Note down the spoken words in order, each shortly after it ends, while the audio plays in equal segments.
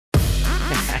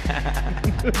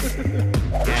Gang,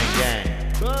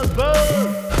 gang. Buzz,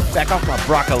 buzz. Back off my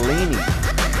broccolini.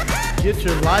 Get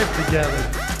your life together.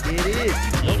 It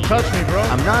is. Don't touch me, bro.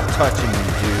 I'm not touching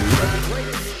you,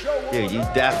 dude. Dude, you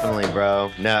definitely,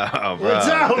 bro. No, bro. What's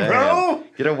up, Damn. bro?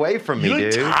 Get away from me, You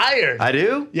look dude. tired. I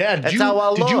do? Yeah. That's how I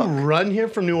look. Did you run here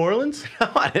from New Orleans? No,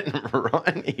 I didn't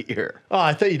run here. Oh,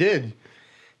 I thought you did.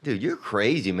 Dude, you're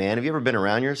crazy, man. Have you ever been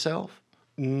around yourself?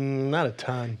 Not a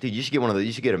ton. Dude, you should get one of those.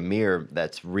 You should get a mirror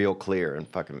that's real clear and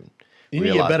fucking You need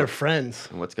to realize get better friends.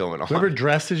 what's going on. Whoever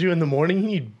dresses you in the morning, you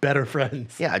need better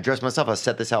friends. Yeah, I dressed myself. I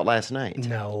set this out last night.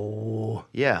 No.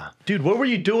 Yeah. Dude, what were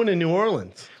you doing in New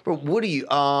Orleans? Bro, what do you...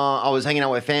 I was hanging out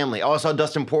with family. Oh, I saw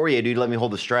Dustin Poirier, dude. Let me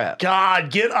hold the strap.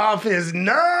 God, get off his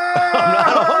nuts! I'm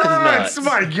not on his nuts.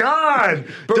 My God.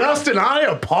 Dustin, I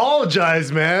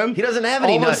apologize, man. He doesn't have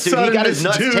any nuts, dude. He got his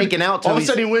nuts taken out. All of a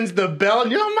sudden he wins the belt,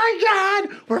 and you're, oh my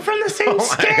God, we're from the same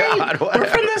state. God, we're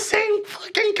from the same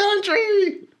fucking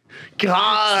country.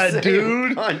 God, Same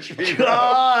dude. country, bro.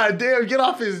 God, damn, get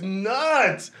off his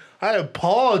nuts. I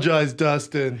apologize,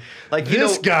 Dustin. Like, you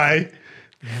this know- guy...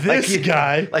 This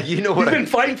guy, like, you know what he's I- been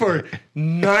fighting for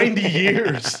 90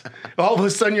 years. All of a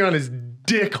sudden, you're on his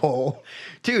dick hole.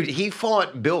 Dude, he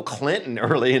fought Bill Clinton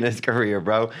early in his career,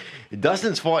 bro.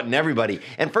 Dustin's fought in everybody.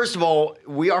 And first of all,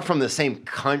 we are from the same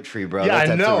country, bro. Yeah, I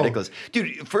That's know. so ridiculous.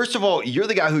 Dude, first of all, you're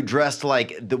the guy who dressed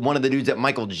like one of the dudes that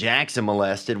Michael Jackson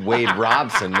molested, Wade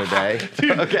Robson, today.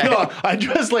 Dude, Okay. no, I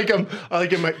dress like I'm at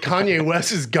Kanye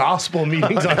West's gospel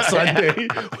meetings on Sunday.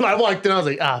 When I walked in, I was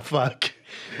like, ah, fuck.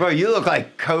 Bro, you look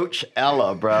like Coach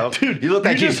Ella, bro. Dude, you look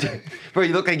like you bro,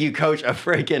 you look like you coach a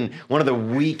freaking one of the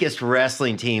weakest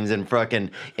wrestling teams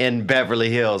in Beverly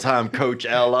Hills. Hi, I'm Coach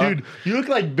Ella. Dude, you look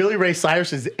like Billy Ray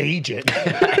Cyrus's agent.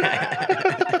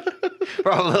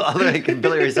 Bro, I look like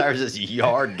Billy Ray Cyrus's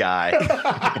yard guy.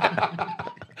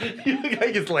 You look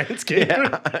like his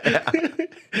landscaper.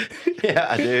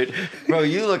 Yeah, dude. Bro,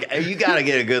 you gotta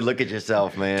get a good look at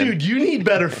yourself, man. Dude, you need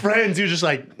better friends. You're just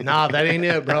like, nah, that ain't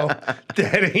it, bro.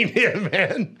 That ain't it,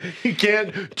 man. You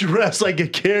can't dress like a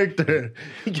character.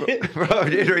 Bro,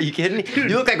 dude, are you kidding me?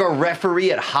 You look like a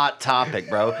referee at Hot Topic,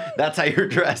 bro. That's how you're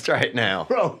dressed right now.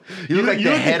 Bro, You look like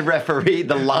the head referee,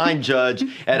 the line judge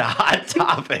at Hot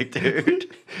Topic,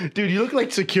 dude. Dude, you look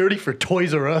like security for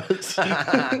Toys R Us.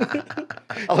 I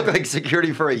look like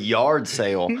security for a yard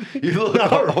sale. You look Not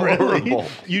horrible. really.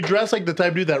 You dress like the type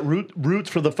of dude that roots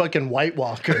for the fucking White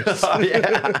Walkers. Oh,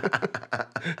 yeah.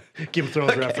 Game of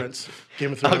Thrones reference.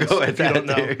 Game of Thrones. I'll go with if you that, don't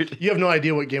know. dude. You have no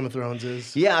idea what Game of Thrones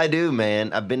is. Yeah, I do,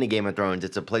 man. I've been to Game of Thrones.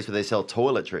 It's a place where they sell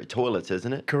toilets,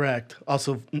 isn't it? Correct.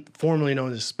 Also formerly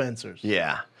known as Spencer's.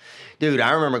 Yeah. Dude,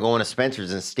 I remember going to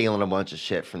Spencer's and stealing a bunch of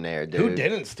shit from there, dude. Who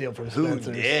didn't steal from Who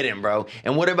Spencer's? didn't, bro?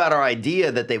 And what about our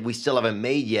idea that we still haven't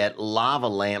made yet? Lava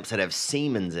lamps that have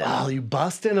Siemens in Oh, them. you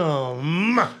busting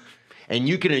them. And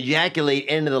you can ejaculate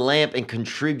into the lamp and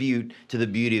contribute to the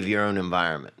beauty of your own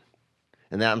environment.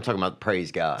 And that I'm talking about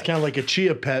praise God. Kind of like a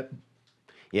chia pet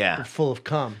Yeah. full of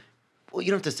cum. Well, you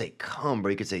don't have to say cum, bro.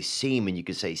 You could say semen. You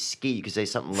could say skeet. You could say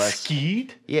something less.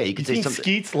 Skeet? Yeah, you could say think something.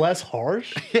 Skeet's less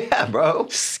harsh? Yeah, bro.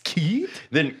 Skeet?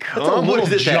 Then That's a cum. What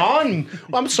Little is it? John.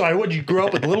 I'm sorry, what, you grew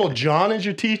up with Little John as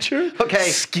your teacher? Okay.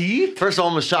 Skeet? First of all,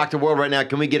 I'm gonna shock the world right now.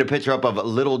 Can we get a picture up of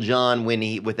Little John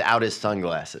without his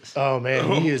sunglasses? Oh,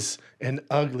 man, he is an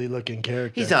ugly looking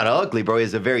character. He's not ugly, bro. He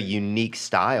has a very unique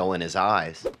style in his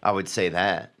eyes. I would say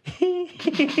that.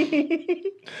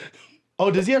 Oh,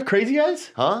 does he have crazy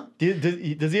eyes? Huh?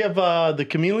 Does he have the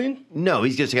chameleon? No,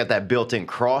 he's just got that built-in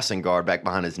crossing guard back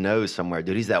behind his nose somewhere,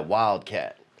 dude. He's that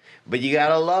wildcat. But you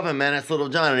gotta love him, man. That's Little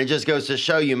John, and it just goes to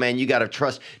show you, man. You gotta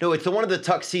trust. No, it's the one of the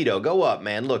tuxedo. Go up,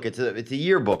 man. Look, it's a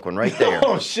yearbook one right there.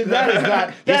 Oh shit, that is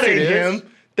not. Yes, That it ain't is.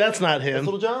 him. That's not him. That's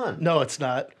Little John. No, it's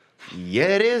not. Yeah,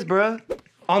 it is, bro.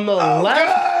 On the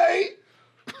left.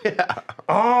 Yeah.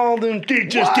 All them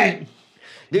teachers keep.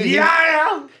 Dude,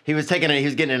 Yeah. he was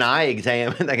getting an eye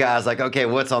exam, and the guy's like, "Okay,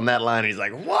 what's on that line?" And he's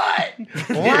like, "What?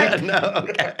 Yeah, no,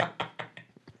 okay,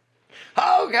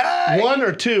 okay." One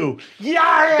or two.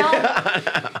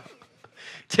 Yeah.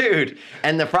 Dude,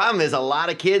 and the problem is a lot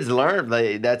of kids learn.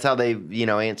 That's how they,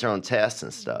 answer on tests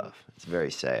and stuff. It's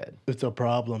very sad. It's a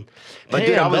problem. But,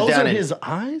 dude, I was those down are in- his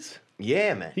eyes.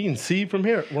 Yeah, man. He can see from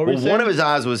here. What were you Well, saying? one of his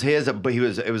eyes was his, but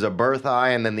it was a birth eye,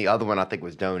 and then the other one I think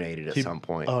was donated at some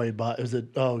point. Oh, he bought.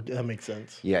 Oh, that makes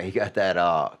sense. Yeah, he got that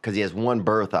because he has one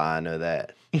birth eye. I know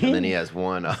that, and then he has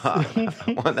one one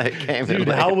that came. in Dude,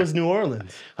 later. how was New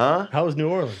Orleans? Huh? How was New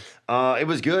Orleans? It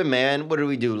was good, man. What did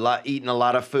we do? Eating a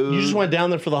lot of food. You just went down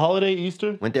there for the holiday,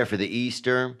 Easter? Went there for the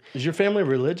Easter. Is your family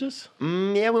religious?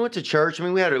 Yeah, we went to church. I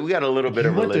mean, we got a little bit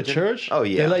You of went religion. to church? Oh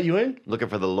yeah. They let you in? Looking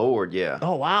for the Lord. Yeah.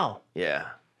 Oh, wow. Yeah.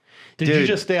 Did you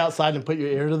just stay outside and put your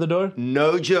ear to the door?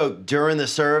 No joke. During the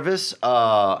service,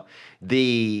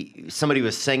 somebody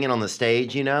was singing on the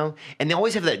stage, you know, and they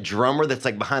always have that drummer that's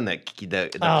like behind the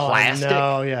plastic.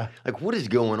 Oh, yeah. Like, what is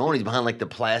going on? He's behind like the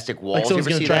plastic walls. Like someone's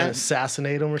You ever gonna see try that? and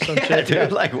assassinate him or some Yeah, shit.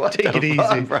 dude, like, what Take the it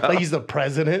fuck, easy. bro? Like he's the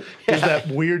president. There's that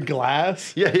weird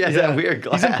glass. Yeah, that weird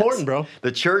glass. He's important, bro.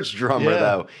 The church drummer, Yeah.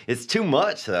 though, it's too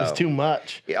much, though. It's too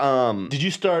much. Did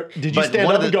you but stand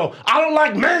one up of and go, I don't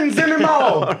like men's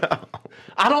anymore.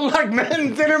 I don't like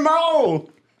men's anymore.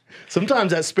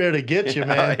 Sometimes that spirit gets you,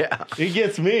 man. yeah. It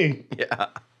gets me. Yeah.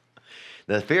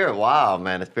 The Spirit Wild,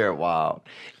 man. The Spirit Wild.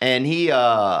 And he,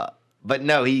 but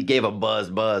no, he gave a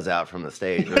buzz out from the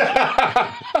stage.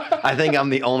 I think I'm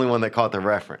the only one that caught the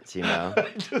reference, you know?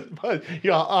 All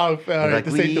right, Like,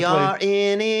 this ain't we the are place.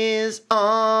 in his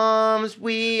arms.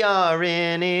 We are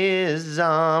in his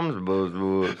arms. Buzz,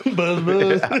 buzz. Buzz,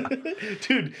 buzz.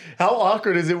 Dude, how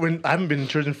awkward is it when I haven't been in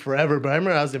church in forever, but I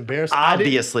remember I was embarrassed.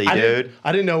 Obviously, dude.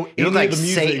 I didn't know You any look like of the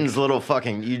music. Satan's little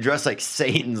fucking. You dress like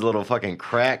Satan's little fucking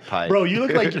crack pipe. Bro, you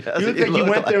look like That's you what look like you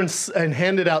went like. there and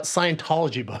handed out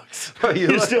Scientology books. Bro, you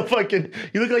You're look- still fucking.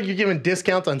 You look like you're giving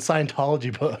discounts on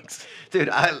Scientology books, Dude,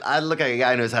 I look like a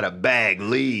guy who knows how to bag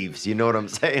leaves. You know what I'm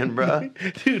saying, bro?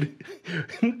 dude.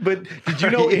 But did you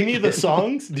know any of the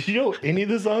songs? Did you know any of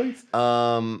the songs?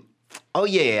 Oh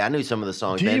yeah, I knew some of the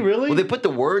songs. Do you man. really? Well, they put the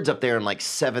words up there in like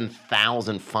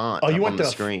 7,000 fonts. Oh, you up went on the to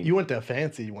screen. you went to a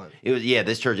fancy one. It was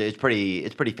this church. It's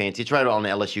pretty fancy. It's right on the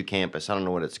LSU campus. I don't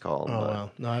know what it's called. Oh but,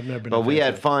 wow, no, I've never been. but to we fancy.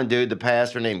 had fun, dude. The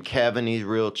pastor named Kevin. He's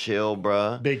real chill,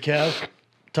 bruh. Big Kev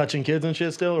touching kids and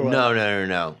shit still, or what?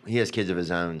 No. He has kids of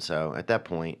his own. So at that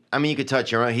point, I mean, you could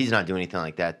touch your own. He's not doing anything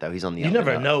like that though. He's on the. You up never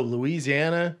and up. know.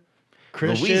 Louisiana,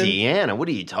 Christian. Louisiana. What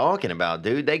are you talking about,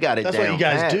 dude? They got it That's down. what you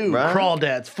guys pat, do. bruh.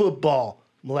 Crawdads, football,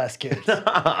 molest kids.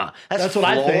 That's what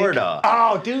I think. Florida.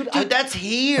 Oh, dude. Dude, that's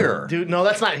here. Dude, no,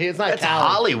 that's not here. It's not That's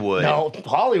Cali. Hollywood. No,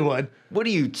 Hollywood. What are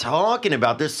you talking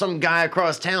about? There's some guy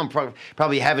across town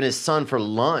probably having his son for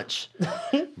lunch.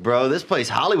 Bro, this place,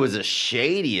 Hollywood's the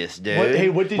shadiest,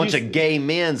 dude. What did Bunch you of gay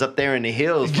men's up there in the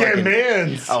hills. Gay fucking-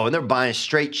 men's. Oh, and they're buying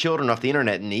straight children off the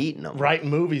internet and eating them. Writing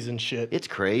movies and shit. It's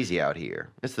crazy out here.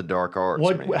 It's the dark arts,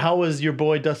 man. How was your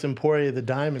boy Dustin Poirier, the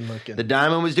Diamond, looking? The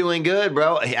Diamond was doing good,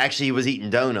 bro. Actually, he was eating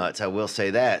donuts. I will say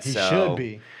that. He so should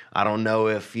be. I don't know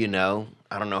if, I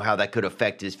don't know how that could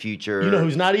affect his future. You know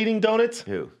who's not eating donuts?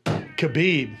 Who?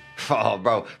 Khabib. Oh,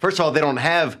 bro. First of all, they don't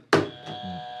have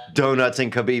donuts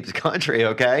in Khabib's country,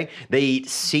 okay? They eat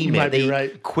semen. might They be eat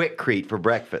right. Quickcrete for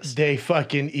breakfast. They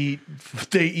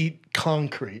eat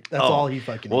concrete. That's all he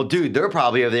fucking Well, eats. dude, they're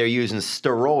probably over there using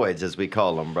steroids, as we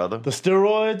call them, brother. The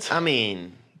steroids? I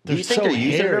mean, do They're you think so they're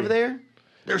using it hairy. over there?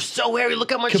 They're so hairy.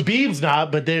 Look how much... Khabib's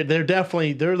not, but they're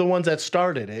definitely the ones that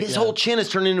started it. His yeah. whole chin is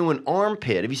turned into an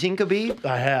armpit. Have you seen Khabib?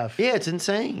 I have. Yeah, it's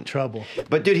insane. Trouble.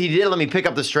 But, dude, he did let me pick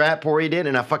up the strap before he did,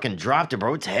 and I fucking dropped it,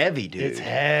 bro. It's heavy, dude. It's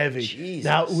heavy. Jesus.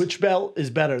 Now, which belt is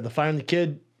better? The Fire the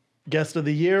Kid Guest of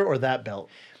the Year or that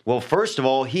belt? Well, first of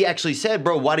all, he actually said,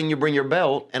 bro, why didn't you bring your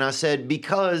belt? And I said,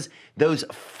 because those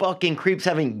fucking creeps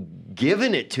haven't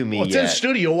given it to me Well, it's in yet.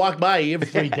 studio. You walk by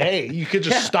every day. You could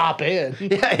just stop in.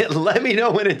 Yeah, let me know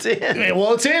when it's in. Hey,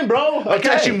 well, it's in, bro. I Okay.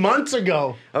 texted you months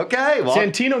ago. Okay, well.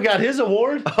 Santino got his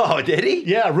award. Oh, did he?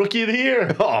 Yeah, Rookie of the Year.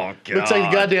 Oh, God. Looks like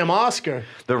the goddamn Oscar.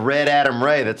 The Red Adam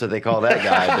Ray, that's what they call that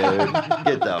guy, dude.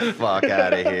 Get the fuck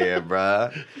out of here,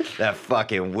 bruh. That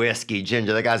fucking whiskey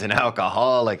ginger. That guy's an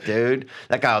alcoholic, dude.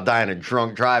 That guy will die in a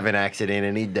drunk driving accident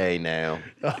any day now.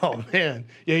 Oh, man.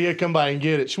 Yeah, come by and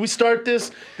get it. Should we start this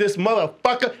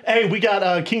motherfucker? Hey, we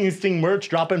got King and Sting merch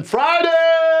dropping Friday!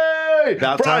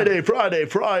 About time.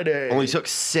 Friday. Only took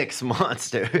 6 months,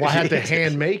 dude. Well, I had to Jesus.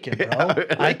 hand make it, bro. Yeah, really?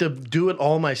 I had to do it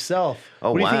all myself.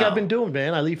 Oh, what do you think wow. I've been doing,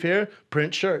 man? I leave here,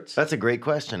 print shirts. That's a great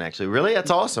question, actually. Really? That's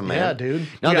awesome, man. Yeah, dude.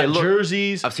 No, We they got look,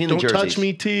 jerseys. I've seen the Don't jerseys. touch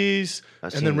me tees, I've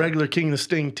and seen then that. regular King of the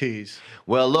Sting tees.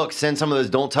 Well, look, send some of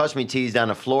those Don't Touch Me tees down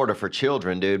to Florida for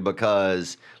children, dude,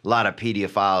 because a lot of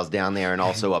pedophiles down there and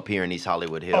also up here in East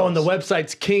Hollywood Hills. Oh, and the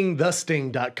website's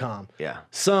kingthesting.com. Yeah.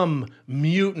 Some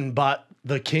mutant bought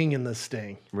the King and the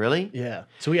Sting. Really? Yeah.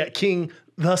 So we got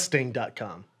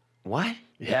kingthesting.com. What?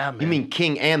 Yeah, man. You mean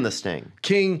King and the Sting?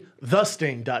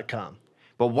 kingthesting.com.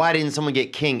 But why didn't someone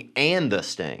get King and the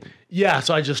Sting? Yeah,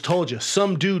 so I just told you.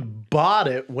 Some dude bought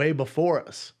it way before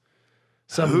us.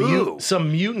 Who?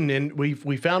 Some mutant, and we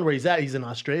found where he's at. He's in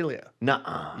Australia.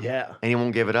 Nuh-uh. Yeah. And he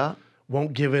won't give it up?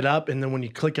 Won't give it up, and then when you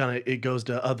click on it, it goes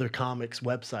to other comics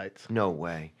websites. No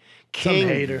way. Some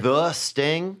hater.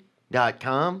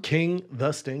 KingTheSting.com?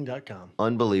 kingthesting.com.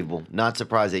 Unbelievable. Not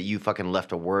surprised that you fucking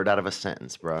left a word out of a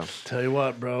sentence, bro. Tell you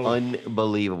what, bro.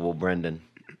 Unbelievable, Brendan.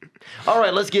 All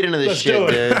right, let's get into this Let's shit, do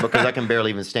it. dude, because I can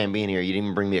barely even stand being here. You didn't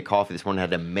even bring me a coffee this morning. I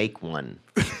had to make one.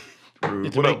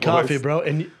 It's to make coffee, bro.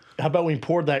 And how about we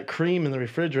poured that cream in the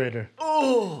refrigerator?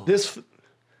 Oh. This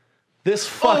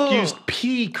fuck used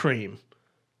pea cream.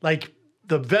 Like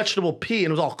the vegetable pea, and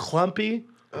it was all clumpy.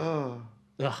 Oh.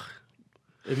 Ugh.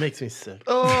 It makes me sick.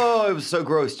 Oh, it was so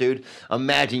gross, dude.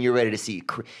 Imagine you're ready to see...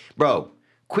 Bro,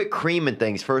 quit creaming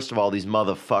things. First of all, these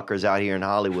motherfuckers out here in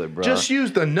Hollywood, bro. Just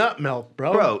use the nut milk,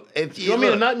 bro. Bro, if you want me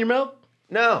to nut in your milk?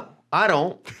 No, I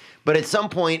don't. But at some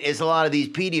point, it's a lot of these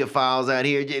pedophiles out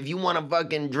here. If you want to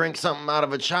fucking drink something out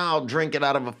of a child, drink it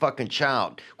out of a fucking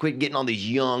child. Quit getting all these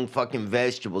young fucking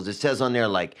vegetables. It says on there,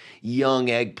 like, young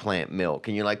eggplant milk.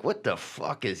 And you're like, what the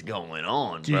fuck is going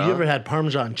on, Dude, bro? you ever had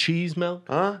Parmesan cheese milk?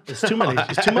 Huh? It's too many.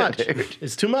 It's too much.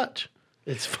 It's too much.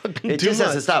 It's fucking too much. It just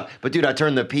has to stop. But, dude, I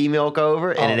turned the pea milk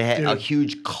over, and it had dude. a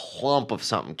huge clump of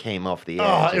something came off the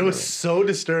edge. Oh, it was so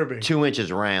disturbing. 2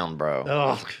 inches round, bro.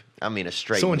 Oh, I mean, a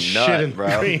straight someone nut, shit in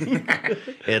bro. cream.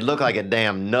 It looked like a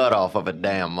damn nut off of a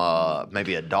damn,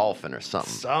 maybe a dolphin or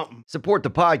something. Something. Support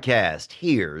the podcast.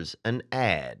 Here's an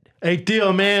ad. Hey,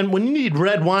 Theo, man, when you need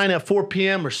red wine at 4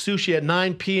 p.m. or sushi at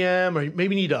 9 p.m. or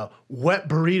maybe you need a wet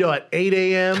burrito at 8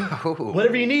 a.m.,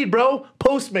 whatever you need, bro,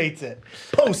 Postmates it.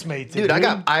 Postmates it. Dude,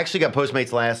 I actually got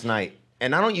Postmates last night.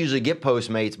 And I don't usually get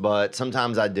Postmates, but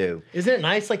sometimes I do. Isn't it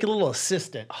nice? Like a little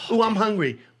assistant. Ooh, I'm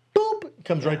hungry. Boop.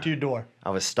 Comes right to your door.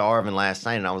 I was starving last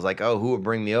night, and I was like, oh, who would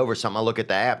bring me over something? I look at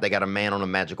the app. They got a man on a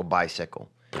magical bicycle.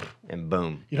 And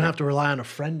boom. You don't have to rely on a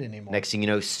friend anymore. Next thing you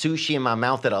know, sushi in my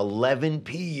mouth at 11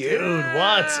 p.m. Dude,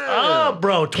 what's up,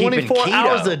 bro? 24 Keeping keto.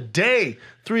 hours a day,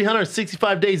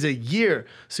 365 days a year.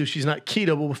 Sushi's not keto,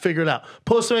 but we'll figure it out.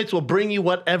 Postmates will bring you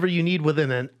whatever you need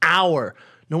within an hour.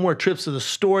 No more trips to the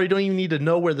store. You don't even need to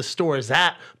know where the store is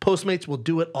at. Postmates will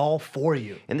do it all for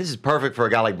you. And this is perfect for a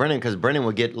guy like Brennan because Brennan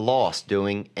would get lost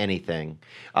doing anything.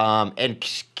 And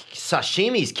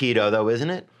sashimi's keto, though, isn't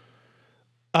it?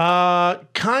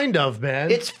 Kind of,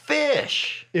 man. It's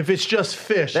fish. If it's just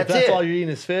fish, That's if that's it. all you're eating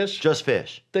is fish, Just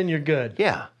fish. then you're good.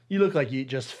 Yeah. You look like you eat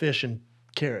just fish and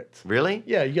carrots. Really?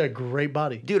 Yeah, you got a great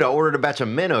body. Dude, I ordered a batch of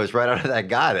minnows right out of that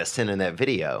guy that sent in that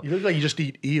video. You look like you just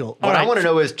eat eel. What I want to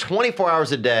know is 24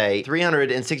 hours a day,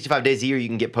 365 days a year, you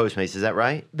can get Postmates. Is that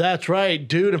right? That's right,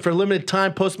 dude. And for a limited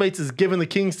time, Postmates is giving the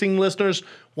King Sting listeners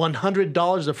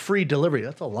 $100 of free delivery.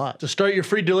 That's a lot. To start your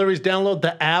free deliveries, download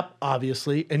the app,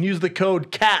 obviously, and use the code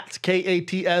KATS,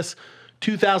 K-A-T-S,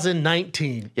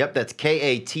 2019. Yep, that's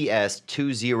KATS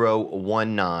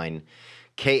 2019.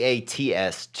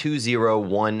 KATS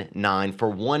 2019 for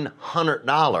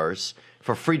 $100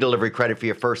 for free delivery credit for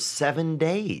your first 7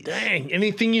 days. Dang,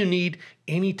 anything you need,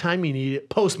 anytime you need it,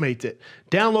 Postmates it.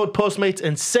 Download Postmates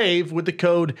and save with the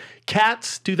code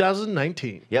KATS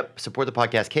 2019. Yep, support the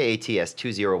podcast, KATS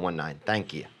 2019.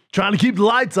 Thank you. Trying to keep the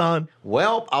lights on.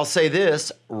 Well, I'll say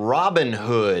this,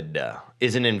 Robinhood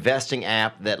is an investing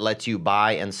app that lets you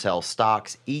buy and sell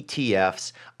stocks,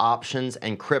 ETFs, options,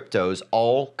 and cryptos,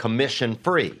 all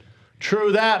commission-free.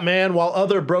 True that, man. While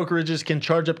other brokerages can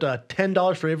charge up to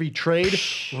 $10 for every trade,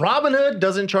 Robinhood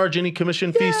doesn't charge any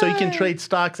commission fees, so you can trade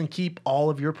stocks and keep all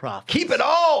of your profits. Keep it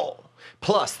all!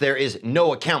 Plus, there is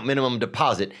no account minimum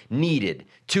deposit needed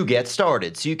to get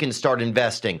started, so you can start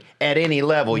investing at any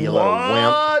level, you little wimp.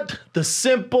 What? The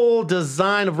simple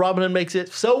design of Robinhood makes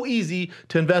it so easy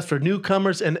to invest for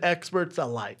newcomers and experts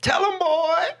alike. Tell them,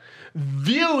 boy!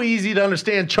 View easy to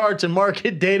understand charts and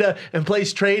market data and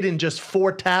place trade in just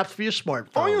 4 taps for your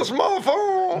smartphone. On your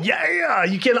smartphone! Yeah,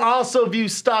 you can also view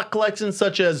stock collections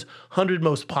such as 100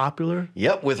 most popular.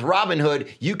 Yep, with Robinhood,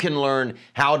 you can learn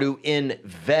how to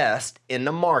invest in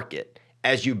the market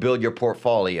as you build your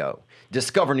portfolio.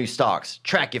 Discover new stocks,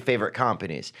 track your favorite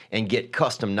companies, and get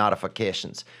custom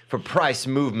notifications for price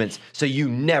movements so you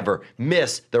never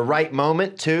miss the right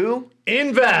moment to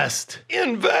invest.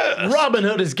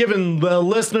 Robinhood has given the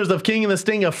listeners of King and the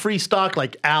Sting a free stock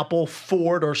like Apple,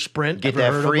 Ford, or Sprint. Get Ever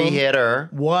heard that of free them? hitter.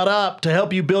 What up? To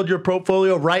help you build your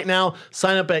portfolio right now,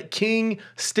 sign up at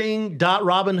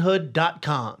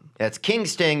kingsting.robinhood.com. That's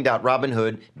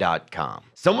kingsting.robinhood.com.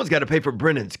 Someone's got to pay for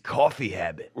Brennan's coffee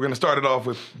habit. We're going to start it off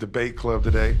with Debate Club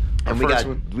today. Our And first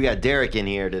one. we got Derek in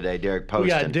here today. Derek Poston. We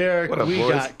got Derek. What up, we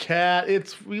boys? got Kat.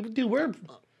 We're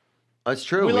That's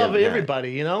true. we love have- yeah.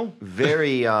 everybody, you know?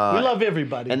 Very. We love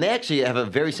everybody. And they actually have a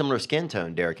very similar skin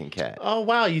tone, Derek and Kat. Oh,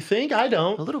 wow. You think? I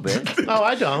don't. A little bit. Oh,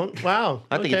 I don't. Wow.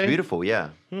 I think it's beautiful. Yeah.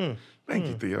 Thank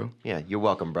you, Theo. Yeah. You're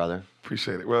welcome, brother.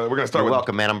 Appreciate it. Well, we're gonna start You're with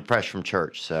welcome, man. I'm fresh from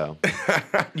church, so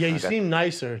Yeah, you seem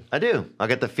nicer. I do. I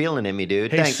got the feeling in me,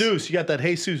 dude. Thanks. Jesus, you got that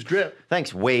Jesus drip.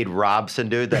 Thanks, Wade Robson,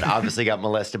 dude, that obviously got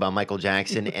molested by Michael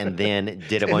Jackson and then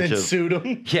did a bunch And then of sued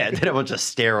him. yeah, did a bunch of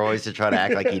steroids to try to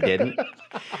act like he didn't.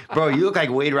 Bro, you look like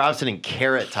Wade Robson and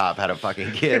Carrot Top had a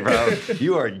fucking kid, bro.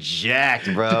 You are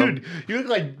jacked, bro. Dude, you look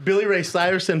like Billy Ray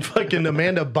Cyrus and fucking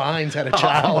Amanda Bynes had a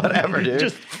child. whatever, dude.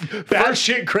 Just bad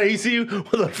shit crazy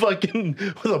with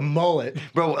a mullet.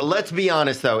 Bro, let's be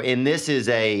honest though, and this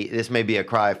may be a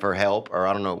cry for help, or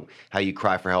I don't know how you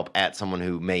cry for help at someone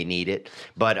who may need it,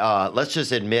 but let's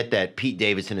just admit that Pete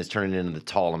Davidson is turning into the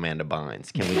tall Amanda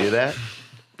Bynes. Can we do that?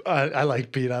 I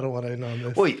like Pete. I don't want to know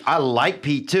this. Well, I like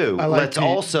Pete too. Let's Pete.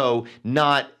 also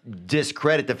not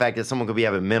discredit the fact that someone could be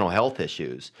having mental health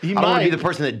issues. He I don't want to be might. the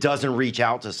person that doesn't reach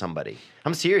out to somebody.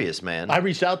 I'm serious, man. I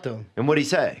reached out to him. And what'd he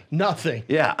say? Nothing.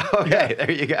 Yeah. Okay.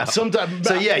 There you go. Sometimes.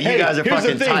 So yeah, you guys are here's the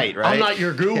fucking thing. tight, right? I'm not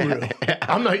your guru.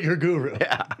 I'm not your guru.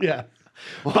 Yeah. Yeah.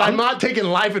 But I'm not taking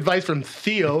life advice from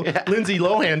Theo. Lindsay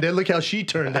Lohan did. Look how she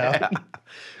turned out.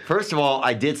 First of all,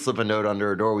 I did slip a note under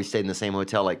her door. We stayed in the same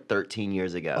hotel like 13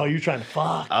 years ago. Oh, you're trying to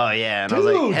fuck. Oh yeah, and Dude, I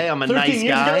was like, "Hey, I'm a 13 nice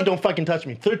years guy." Ago, don't fucking touch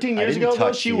me. 13 years didn't ago, though,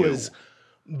 touch she you. was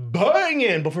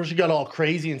banging before she got all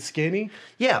crazy and skinny.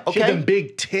 Yeah, She had okay. them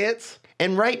big tits.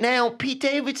 And right now, Pete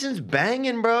Davidson's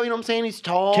banging, bro. You know what I'm saying? He's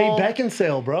tall. Kate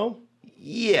Beckinsale, bro.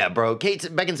 Yeah, bro. Kate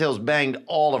Beckinsale's banged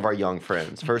all of our young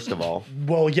friends, first of all.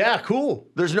 Well, yeah, cool.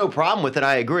 There's no problem with it.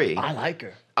 I agree. I like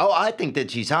her. Oh, I think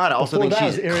that she's hot. I also Before think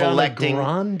that she's was Ariana collecting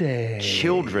Grande.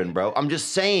 children, bro. I'm just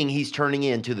saying he's turning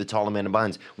into the tall Amanda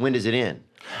Bynes. When does it end?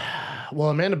 Well,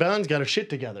 Amanda Bynes got her shit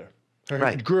together. Her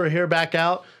Right. grew her hair back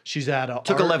out. She's at a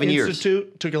Took art 11 years.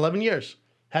 institute. Took 11 years.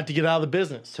 Had to get out of the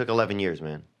business. Took 11 years,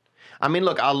 man. I mean,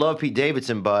 look, I love Pete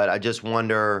Davidson, but I just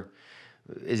wonder,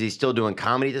 is he still doing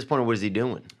comedy at this point, or what is he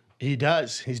doing? He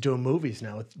does. He's doing movies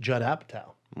now with Judd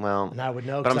Apatow. Well, And I would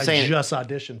know but I'm because saying, I just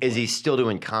auditioned. is for he it. still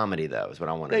doing comedy, though, is what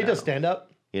I want to He know. does stand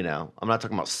up. You know, I'm not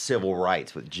talking about civil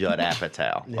rights with Judd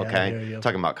Apatow, Yeah, I okay? hear you. I'm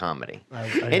talking about comedy. I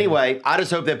hear Anyway, I just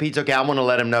hope that Pete's okay. I want to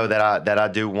let him know that I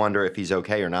do wonder if he's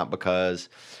okay or not, because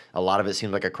a lot of it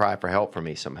seems like a cry for help for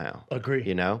me somehow. Agree.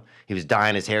 You know? He was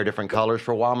dyeing his hair different colors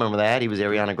for a while. Remember that? He was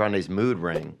Ariana Grande's mood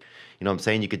ring. You know what I'm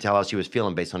saying? You could tell how she was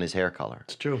feeling based on his hair color.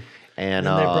 It's true. And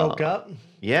then they broke up.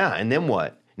 Yeah, and then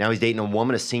what? Now he's dating a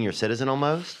woman, a senior citizen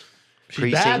almost?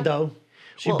 She's bad, though.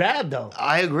 She's Well, bad, though.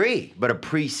 I agree, but a Dude,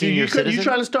 pre-senior you citizen?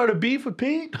 trying to start a beef with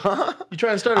Pete? You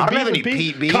trying to start a I don't beef have with any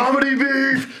Pete beef. Comedy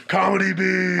beef. Comedy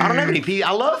beef. I don't have any Pete.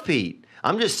 I love Pete.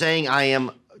 I'm just saying I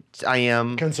am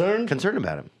Concerned? concerned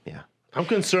about him. Yeah. I'm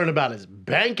concerned about his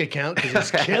bank account because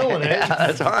he's killing it. Yeah,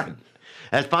 that's fine.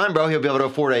 That's fine, bro. He'll be able to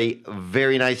afford a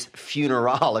very nice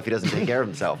funeral if he doesn't take care of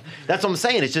himself. That's what I'm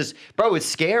saying. It's just, bro, it's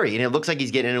scary, and it looks like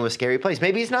he's getting into a scary place.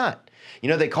 Maybe he's not. You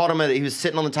know, they called him, he was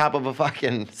sitting on the top of a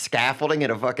fucking scaffolding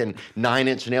at a fucking 9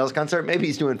 Inch Nails concert. Maybe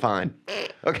he's doing fine.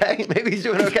 Okay? Maybe he's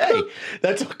doing okay.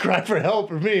 That's a cry for help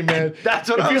for me, man. That's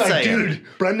what If I'm you're like, saying. dude,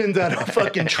 Brendan's at a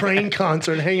fucking train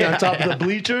concert hanging on top of the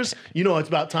bleachers. You know it's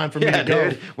about time for me Yeah, to go.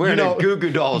 dude. Wearing you know, a Goo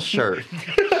Goo Dolls shirt.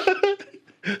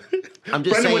 I'm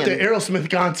just Brendan saying. went to Aerosmith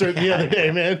concert the other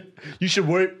day, man. You should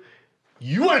work.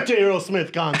 You went to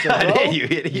Aerosmith concert, bro. Did you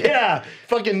idiot? Yeah.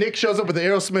 Fucking Nick shows up with the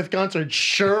Aerosmith concert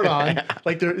shirt on.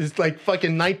 Like it's like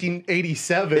fucking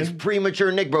 1987. It's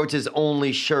premature Nick, bro. It's his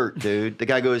only shirt, dude. The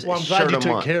guy goes, Well, I'm shirt glad you a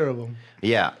took month. care of him.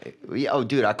 Yeah. Oh,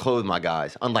 dude, I clothe my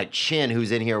guys. Unlike Chin,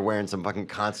 who's in here wearing some fucking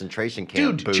concentration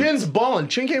camp Dude, boots. Chin's balling.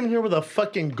 Chin came in here with a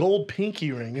fucking gold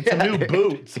pinky ring and some new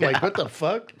boots. Like, what the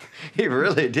fuck? He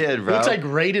really did, bro. Looks like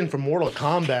Raiden from Mortal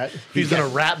Kombat. He's in a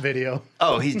rap video.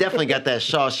 Oh, he's definitely got that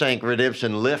Shawshank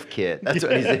Redemption lift kit. That's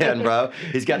what he's in, bro.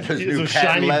 He's got those new Those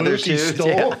patent shiny leather boots he shoes. stole.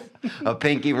 Yeah. A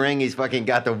pinky ring. He's fucking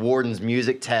got the Warden's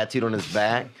music tattooed on his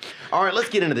back. All right, let's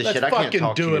get into this Let's shit. I can't fucking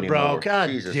talk to do you it, bro. anymore. God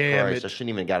Jesus damn Christ. it. I shouldn't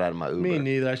even got out of my Uber. Me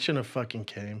neither. I shouldn't have fucking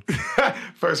came.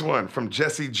 First one from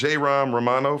Jesse J. Rom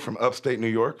Romano from upstate New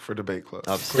York for Debate Club.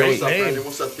 Upstate. What's up, Hey. Brandon?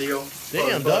 What's up, Theo?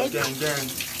 Damn, Buzz, Doug. Gang, gang.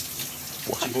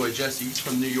 It's your boy Jesse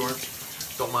from New York.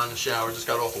 Don't mind the shower. Just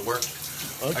got off of work.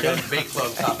 I Okay. got a debate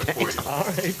club topic for you. All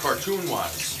right.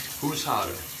 Cartoon-wise, who's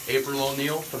hotter? April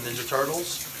O'Neil from Ninja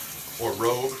Turtles or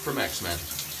Rogue from X-Men?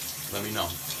 Let me know.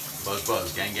 Buzz,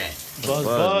 buzz, gang, gang.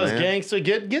 Buzz, man. gangster.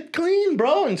 Get clean,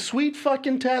 bro. And sweet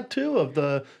fucking tattoo of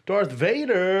the Darth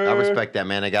Vader. I respect that,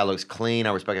 man. That guy looks clean.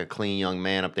 I respect a clean young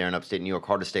man up there in upstate New York.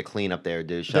 Hard to stay clean up there,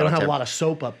 dude. They don't have a lot of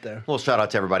soap up there. Well, shout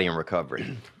out to everybody in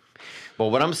recovery. But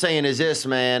what I'm saying is this,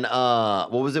 man.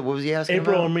 What was it? What was he asking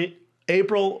about?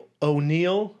 April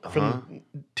O'Neil from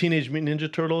Teenage Mutant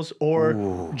Ninja Turtles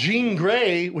or Jean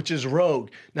Grey, which is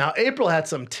Rogue. Now, April had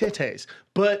some titties,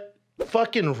 but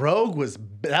Fucking Rogue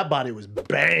that body was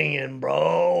banging,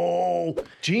 bro.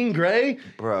 Jean Grey,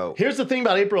 Bro. Here's the thing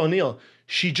about April O'Neil.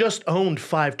 She just owned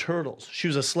 5 turtles. She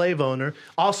was a slave owner.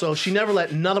 Also, she never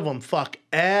let none of them fuck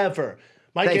ever.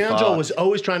 Michelangelo was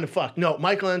always trying to fuck. No,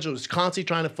 Michelangelo was constantly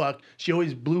trying to fuck. She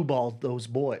always blue balled those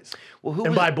boys. Well,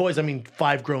 and by boys, I mean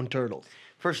 5 grown turtles.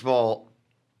 First of all,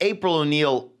 April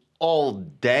O'Neil all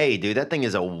day, dude. That thing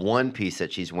is a one piece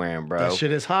that she's wearing, bro. That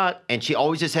shit is hot. And she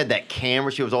always just had that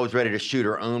camera. She was always ready to shoot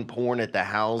her own porn at the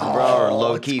house, bro, or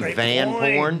low-key van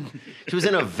porn. She was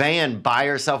in a van by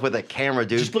herself with a camera,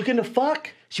 dude. Just looking to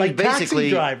fuck. She was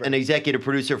basically an executive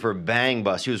producer for Bang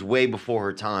Bus. She was way before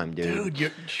her time, dude.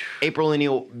 Dude, April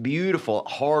O'Neil, beautiful,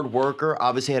 hard worker,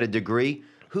 obviously had a degree.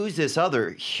 Who's this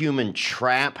other human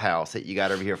trap house that you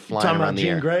got over here flying around the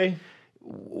air? Jean Grey?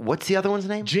 What's the other one's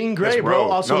name? Jean Grey, That's bro,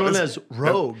 Rogue. also No, known it's- as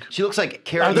Rogue. She looks like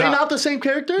Carrot Are they Top. not the same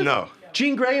character? No.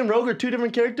 Jean Grey and Rogue are 2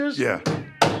 different characters? Yeah.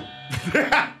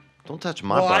 Don't touch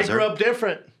my Well, I buzzer. grew up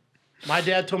different. My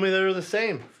dad told me they were the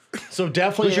same. So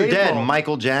definitely Who's your April. dad?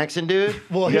 Michael Jackson, dude?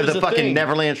 Well, you're here's the the fucking thing.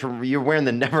 Neverland. You're wearing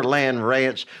the Neverland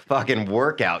Ranch fucking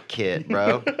workout kit,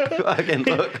 bro. Fucking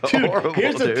look Dude, horrible,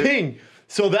 here's the dude. thing.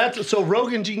 So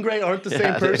Rogue and Jean Grey aren't the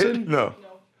same dude. person? No.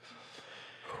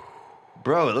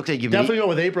 Bro, it looks like you've Definitely been, go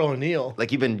with April O'Neil.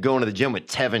 like you've been going to the gym with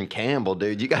Tevin Campbell,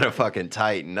 dude. You gotta fucking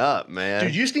tighten up, man.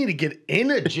 Dude, you just need to get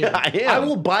in a gym. I am. I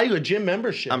will buy you a gym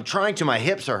membership. I'm trying to. My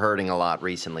hips are hurting a lot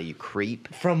recently, you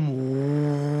creep.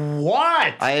 From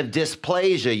what? I have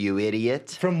dysplasia, you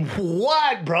idiot. From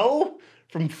what, bro?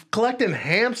 From collecting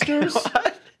hamsters?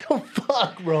 What? The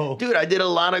fuck, bro? Dude, I did a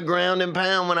lot of ground and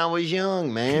pound when I was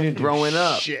young, man. Growing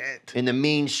up. Shit. In the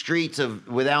mean streets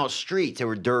without streets. There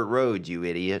were dirt roads, you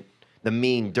idiot. The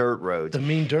mean dirt roads. The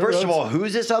mean dirt First of roads? all,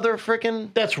 who's this other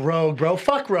freaking? That's Rogue, bro.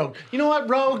 Fuck Rogue. You know what,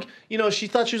 Rogue? You know, she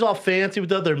thought she was all fancy with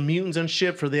the other mutants and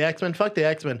shit for the X-Men. Fuck the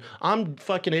X-Men. I'm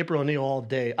fucking April O'Neil all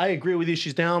day. I agree with you.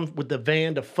 She's down with the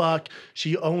van to fuck.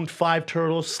 She owned 5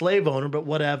 turtles, slave owner, but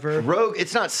whatever. Rogue,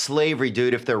 it's not slavery,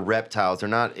 dude, if they're reptiles. They're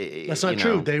not. That's not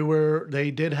true. They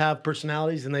did have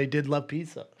personalities and they did love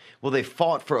pizza. Well, they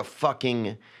fought for a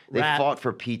fucking. They Rat. fought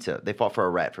for pizza. They fought for a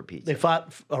rat for pizza. They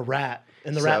fought a rat,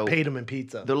 and the So, rat paid him in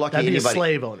pizza. they're lucky That'd be anybody- a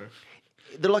slave owner.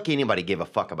 They're lucky anybody gave a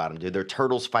fuck about them, dude. They're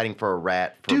turtles fighting for a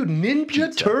rat. For Dude, ninja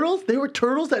pizza. turtles? They were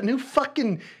turtles that knew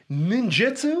fucking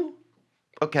ninjutsu?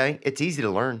 Okay, it's easy to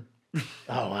learn. Oh,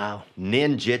 wow.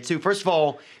 Ninjutsu. First of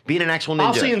all, being an actual ninja.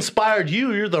 Obviously inspired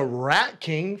you. You're the Rat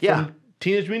King from Yeah.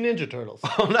 Teenage Mutant Ninja Turtles.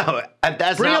 Oh no,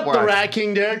 that's Bring not up where the I- Rat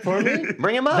King, Derek, for me.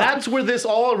 Bring him up. That's where this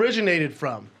all originated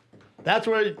from. That's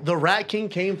where the Rat King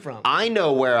came from. I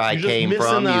know where I You're just came missing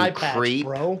from, the you eye patch, creep.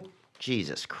 bro.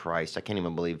 Jesus Christ, I can't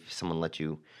even believe someone let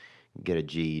you get a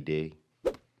GED.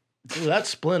 Ooh, that's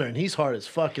Splinter, and he's hard as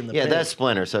fuck in the Yeah, face. that's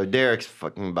Splinter. So Derek's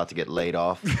fucking about to get laid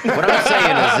off. What I'm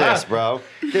saying is this, bro.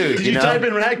 Dude, Did you know, type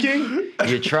in Rat King?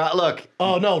 you try. Look,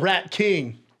 Oh, no, Rat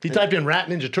King. He typed in Rat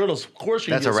Ninja Turtles. Of course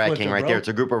you that's get a rat Splinter, king right bro. there. It's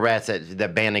a group of rats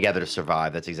that band together to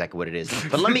survive. That's exactly what it is.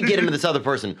 But let me get into this other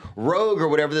person, Rogue or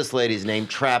whatever this lady's name,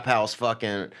 Trap House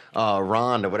fucking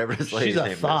Rhonda, whatever this lady's She's name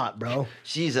a is. thought, bro.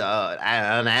 She's an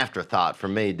afterthought for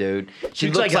me, dude. She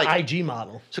looks like an IG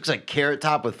model. She looks like Carrot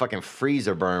Top with fucking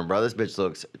freezer burn, bro. This bitch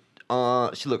looks,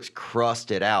 she looks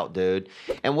crusted out, dude.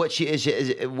 And what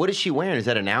what is she wearing? Is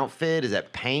that an outfit? Is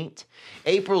that paint?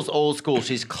 April's old school.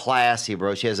 She's classy,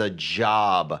 bro. She has a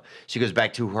job. She goes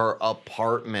back to her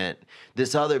apartment.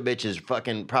 This other bitch is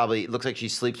fucking probably looks like she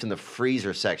sleeps in the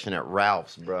freezer section at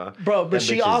Ralph's, bro. Bro, but That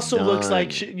she bitch is also looks done.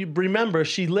 like you remember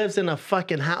she lives in a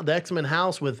fucking house, the X-Men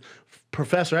house with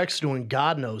Professor X doing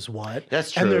God knows what.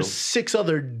 That's And true. there's 6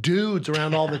 other dudes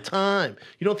around all the time.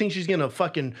 You don't think she's getting a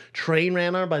fucking train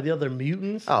ran on by the other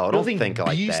mutants? Oh, You don't think think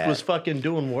like Beast that. was fucking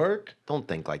doing work? Don't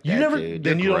think like You that, never. dude.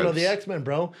 Then You're you don't know gross. the X-Men,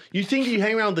 bro. You think you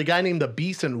hang around with the guy named the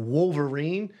Beast and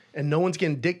Wolverine, and no one's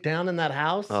getting dicked down in that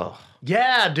house? Oh.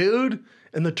 Yeah, dude.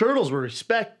 And the Turtles were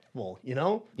respectful. You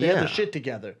know, they had Yeah. their shit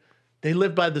together. They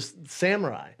lived by the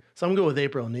samurai. So I'm going with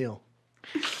April O'Neil.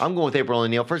 I'm going with April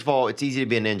O'Neil. First of all, it's easy to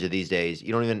be a ninja these days.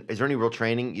 You don't even. Is there any real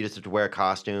training? You just have to wear a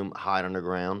costume, hide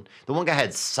underground. The one guy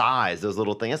had size. Those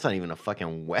little things. That's not even a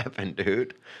fucking weapon,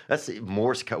 dude. That's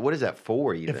Morse code. What is that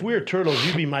for? Even? If we were turtles,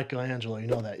 you'd be Michelangelo. You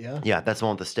know that, yeah? Yeah, that's the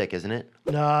one with the stick, isn't it?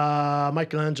 Nah,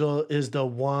 Michelangelo is the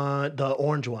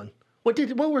orange one. What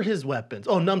were his weapons?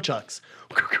 Oh, nunchucks.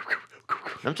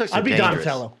 Nunchucks are I'd be dangerous.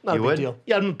 Donatello. Not You a big would? deal.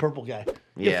 Yeah, I'm the purple guy.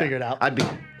 You'll figure it out. I'd be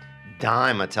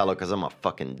Donatello because I'm a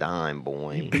fucking dime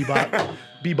boy.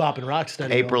 Bebop and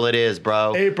Rocksteady. April it is,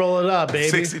 bro. April it up,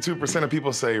 baby. 62% of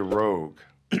people say Rogue.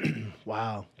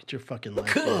 Wow. Get your fucking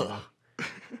life together.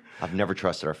 I've never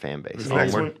trusted our fan base.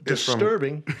 Next Onward. one is from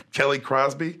Disturbing. Kelly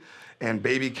Crosby. and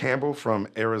Baby Campbell from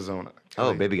Arizona.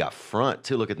 Oh, baby got front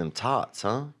too. Look at them tots,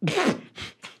 huh?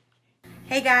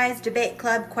 Hey guys, debate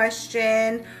club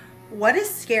question. What is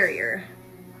scarier,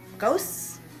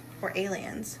 ghosts or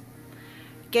aliens?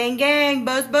 Gang, gang,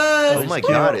 buzz, buzz. Oh my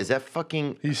God, is that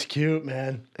fucking? He's cute,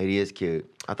 man. He is cute.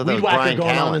 I thought that Weed was whacker Brian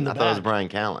going on in Callen. the I thought it was back.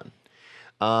 Brian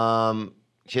Callen.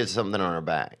 She has something on her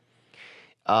back.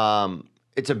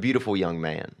 It's a beautiful young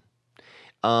man.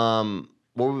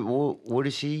 What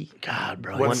is she? God,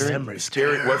 bro. What's his memory's What's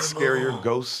terrible. scarier,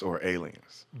 ghosts or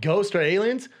aliens? Ghost or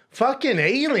aliens? Fucking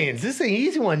aliens. This is an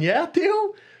easy one, yeah,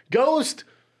 Theo? Ghost.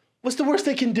 What's the worst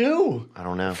they can do? I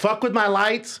don't know. Fuck with my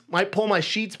lights. Might pull my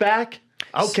sheets back.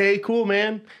 Okay, cool,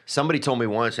 man. Somebody told me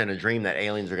once in a dream that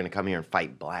aliens are going to come here and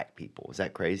fight black people. Is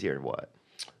that crazy or what?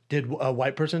 Did a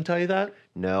white person tell you that?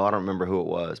 No, I don't remember who it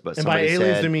was, but And by somebody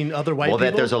aliens, said, they mean other white well, that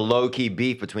people? there's a low key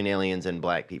beef between aliens and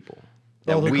black people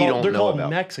that Oh, we they're don't know called about.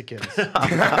 Mexicans.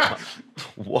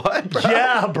 What? Bro?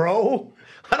 Yeah, bro.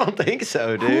 I don't think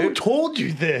so, Who dude. told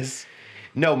you this?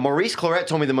 No, Maurice Claret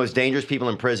told me the most dangerous people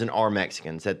in prison are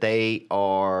Mexicans. That they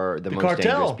are the most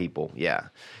cartel. dangerous people. Yeah,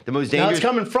 the most Now dangerous. it's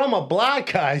coming from a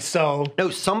black guy, so No,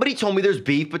 somebody told me there's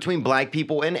beef between black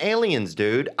people and aliens,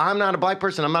 dude. I'm not a black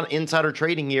person. I'm not insider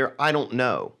trading here. I don't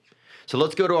know. So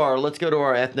let's go to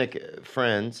our ethnic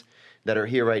friends that are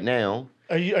here right now.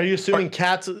 are you assuming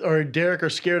Cats or Derek are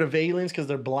scared of aliens because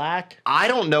they're black? I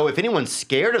don't know if anyone's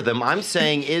scared of them. I'm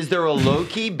saying, is there a low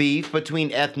key beef between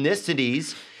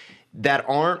ethnicities that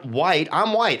aren't white?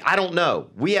 I'm white. I don't know.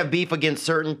 We have beef against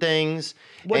certain things.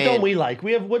 What and don't we like?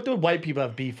 What do white people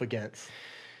have beef against?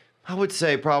 I would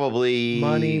say probably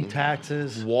Money,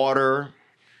 taxes. water,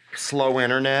 slow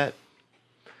internet.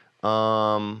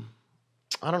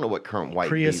 I don't know what current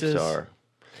white beefs Priuses. are.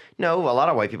 No, a lot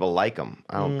of white people like them.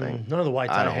 I don't think. None of the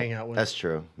whites I don't. hang out with. That's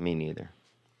true. Me neither.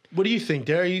 What do you think,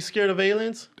 Derek? Are you scared of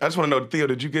aliens? I just want to know, Theo,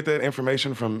 did you get that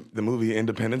information from the movie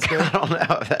Independence Day? I don't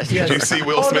know if that's Yeah. Did you see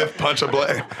Will Smith punch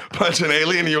an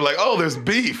alien, and you're like, oh, there's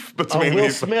beef Oh, between Will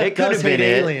these? Smith It could've does hate been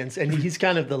it. aliens, and he's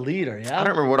kind of the leader, yeah? I don't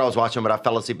remember what I was watching, but I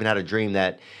fell asleep and had a dream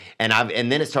that, and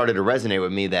then it started to resonate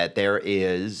with me that there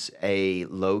is a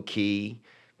low key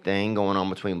thing going on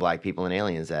between black people and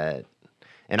aliens that,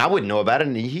 and I wouldn't know about it,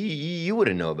 and you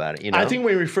wouldn't know about it. You know, I think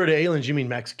when you refer to aliens, you mean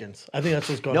Mexicans. I think that's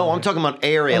what's going on. no, I'm talking about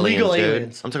air aliens, Illegal dude.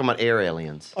 aliens. I'm talking about air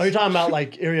aliens, Oh, you're talking about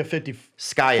like Area 50.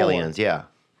 sky aliens. Yeah,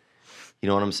 you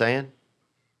know what I'm saying?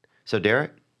 So,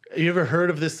 Derek, You ever heard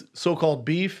of this so-called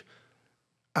beef?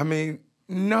 I mean,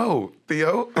 no,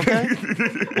 Theo.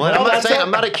 well, that's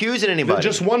I'm not accusing anybody.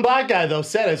 Just one black guy though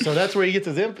said it, so that's where he gets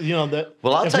his that.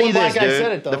 Well, I'll if tell one you black this, guy dude.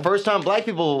 said it, though. The first time black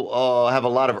people have a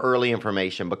lot of early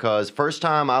information because first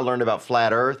time I learned about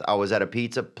flat Earth, I was at a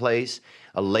pizza place,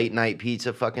 a late night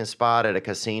pizza fucking spot at a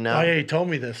casino. Oh yeah, he told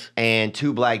me this. And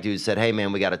two black dudes said, "Hey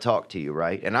man, we got to talk to you,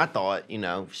 right?" And I thought,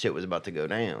 shit was about to go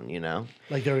down,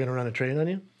 Like they were gonna run a train on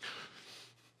you.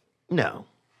 No,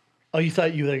 Oh, you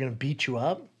thought they were gonna beat you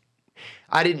up?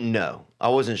 I didn't know. I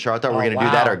wasn't sure. I thought we were Oh, gonna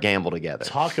do that wow. or gamble together.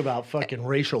 Talk about fucking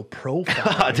racial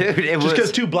profile. Dude, it Just was.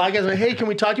 because two black guys are like, hey, can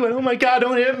we talk to you? Oh my God,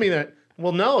 don't hit me there.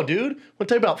 Well, no, dude. We'll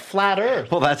tell you about flat Earth.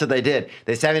 Well, that's what they did.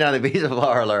 They sat me down at the pizza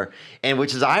parlor, and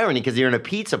which is irony because you're in a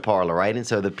pizza parlor, right? And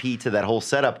so the pizza, that whole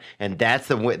setup, and that's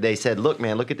they said, "Look,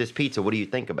 man, look at this pizza. What do you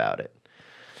think about it?"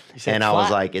 said And I was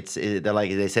flat. like,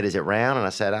 they said, "Is it round?" And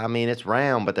I said, "I mean, it's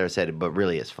round," but they said, "But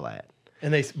really, it's flat."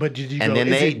 And but did you And go, then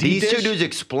is it deep these two dish? dudes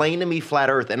explained to me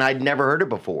flat Earth, and I'd never heard it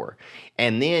before.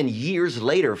 And then years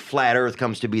later, flat Earth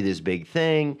comes to be this big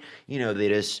thing. They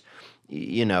just,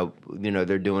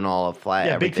 they're doing all of flat.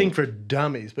 Yeah, everything. big thing for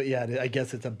dummies, but yeah, I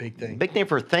guess it's a big thing. Big thing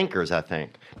for thinkers, I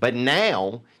think. But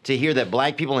now to hear that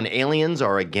black people and aliens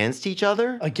are against each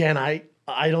other, Again,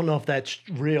 I don't know if that's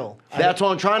real. that's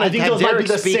what I'm trying to I think have those might be Derek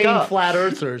the speak same up. flat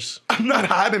earthers. I'm not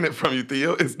hiding it from you,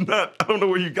 Theo. It's not. I don't know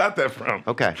where you got that from.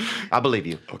 Okay, I believe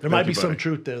you. There might be you, some buddy.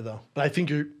 truth there though, but I think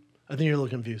you're a little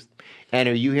confused. And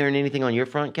are you hearing anything on your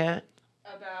front, Kat?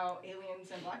 About aliens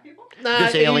and black people?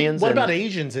 Just aliens What and- about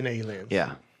Asians and aliens?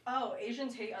 Yeah. Oh,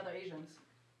 Asians hate other Asians.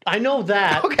 I know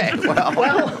that. Okay. Well,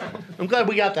 Well, I'm glad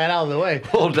we got that out of the way.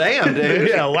 well, damn, dude.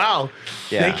 Yeah, wow.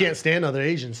 Yeah. They can't stand other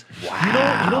Asians.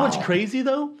 Wow. You know what's crazy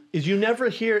though? Is you never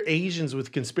hear Asians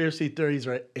with conspiracy theories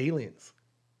or aliens.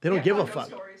 They don't give a Ghost fuck.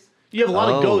 Stories. You have a lot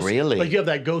Oh, of ghosts. really? Like you have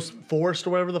that ghost forest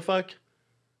or whatever the fuck.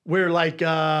 Where like You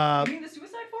mean the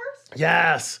Suicide Forest?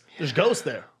 yes, there's ghosts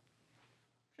there.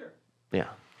 Sure. Yeah.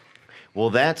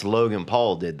 Well, that's Logan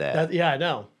Paul did that. Yeah, I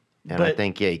know. And but I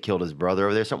think, he killed his brother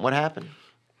over there. Something. What happened?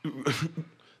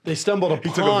 they stumbled He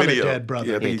took a upon a video. dead brother.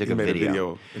 Yeah, I think he took he a made video. a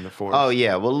video in the forest. Oh,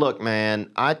 yeah. Well, look, man,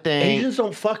 I think. Asians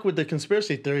don't fuck with the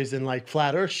conspiracy theories and like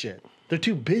flat Earth shit. They're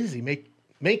too busy.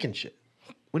 Making shit.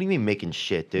 What do you mean making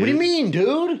shit, dude? What do you mean,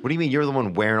 dude? What do you mean you're the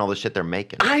one wearing all the shit they're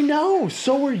making? I know.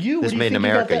 So are you. This What do made in think about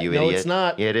America, that? you No, idiot. it's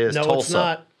not. Yeah, it is. No, Tulsa. it's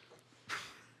not.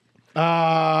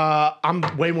 I'm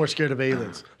way more scared of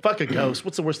aliens. Fuck a ghost.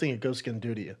 What's the worst thing a ghost can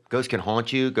do to you? Ghosts can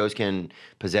haunt you. Ghosts can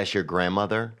possess your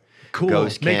grandmother. Cool.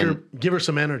 Ghosts Make can, her, give her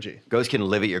some energy. Ghosts can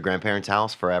live at your grandparents'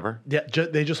 house forever. Yeah,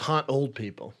 they just haunt old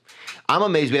people. I'm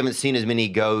amazed we haven't seen as many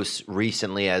ghosts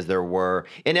recently as there were.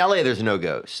 In LA, there's no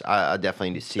ghosts. I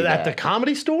definitely need to see At that. the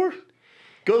comedy store?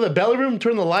 Go to the belly room,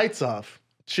 turn the lights off.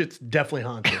 Shit's definitely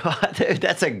haunted. God, dude,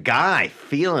 that's a guy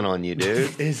feeling on you,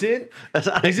 dude. Is it? That's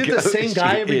not a Is it the ghost, same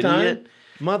guy you every time? idiot.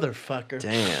 Motherfucker.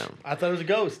 Damn. I thought it was a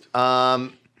ghost.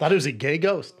 Thought it was a gay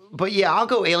ghost. But yeah, I'll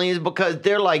go aliens because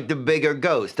they're like the bigger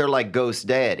ghosts. They're like Ghost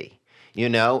Daddy, you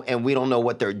know? And we don't know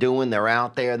what they're doing. They're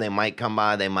out there. They might come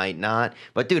by. They might not.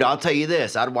 But dude, I'll tell you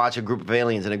this. I'd watch a group of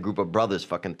aliens and a group of brothers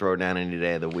fucking throw down any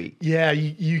day of the week. Yeah,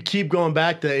 you keep going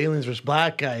back to aliens versus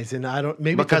black guys, and I don't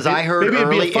maybe it's Because I heard maybe it'd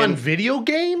be early a fun in- video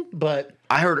game, but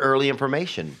I heard early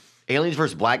information. Aliens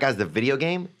versus Black Guys, the video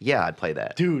game? Yeah, I'd play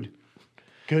that. dude,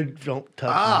 good. Don't touch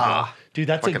me, bro. Dude.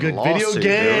 That's a Fucking good video lawsuit,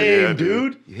 game, yeah,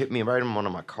 dude. You hit me right on one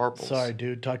of my carpals. Sorry,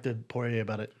 dude. Talk to Poirier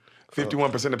about it.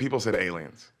 51% of people said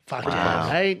aliens. Fuck Wow. yeah,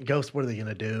 right? Ghosts. What are they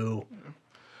gonna do?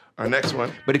 Our next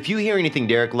one, But if you hear anything,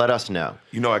 Derek, let us know.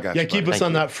 you know I got Yeah, you. keep buddy. us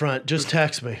on that front. Just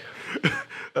text me.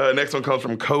 Next one comes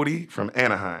from Cody from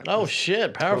Anaheim. Oh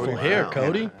shit, powerful Cody. hair, Wow.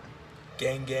 Cody.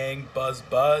 Gang, gang, buzz,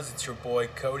 buzz. It's your boy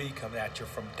Cody coming at you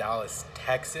from Dallas,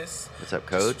 Texas. What's up,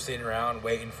 Code? Just sitting around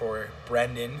waiting for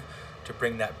Brendan to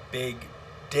bring that big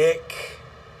dick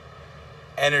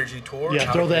energy tour. Yeah,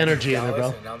 out throw the here to energy in there,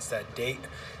 Dallas bro. and announce that date.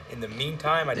 In the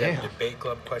meantime, I have a debate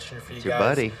club question for you It's your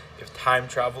guys. buddy. If time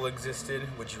travel existed,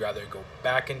 would you rather go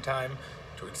back in time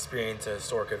to experience a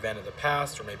historic event of the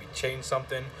past or maybe change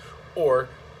something, or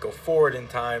go forward in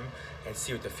time and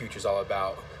see what the future's all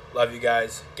about? Love you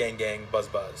guys. Gang, gang, buzz,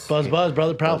 buzz. Buzz, buzz,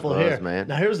 brother, powerful buzz, hair. man.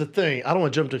 Now here's the thing. I don't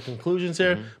want to jump to conclusions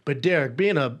here, but Derek,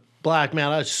 being a black man,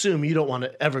 I assume you don't want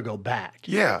to ever go back.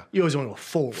 Yeah. You always want to go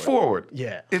forward. Forward.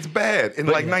 Yeah. It's bad. In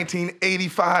like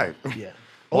 1985. Yeah.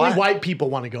 What? Only white people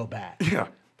want to go back. Yeah.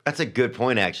 That's a good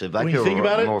point, actually. Black When you people think are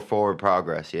about it- more forward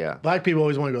progress, yeah. Black people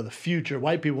always want to go to the future.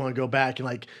 White people want to go back and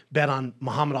like bet on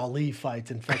Muhammad Ali fights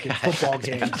and fucking football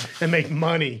games and make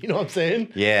money. You know what I'm saying?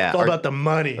 Yeah, It's all or- about the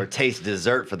money. Or taste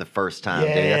dessert for the first time,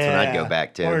 dude. That's when I'd go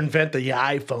back to. Or invent the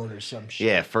iPhone or some shit.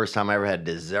 Yeah, first time I ever had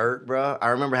dessert, bro. I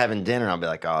remember having dinner and I'll be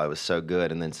like, oh, it was so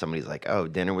good. And then somebody's like, oh,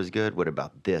 dinner was good? What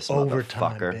about this,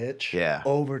 Overtime, motherfucker? bitch. Yeah.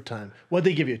 Overtime. What'd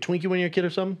they give you? A Twinkie when you were a kid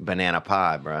or something? Banana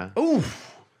pie, bro. Oof.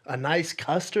 A nice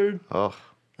custard. Oh,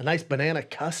 A nice banana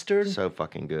custard. so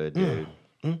fucking good, dude.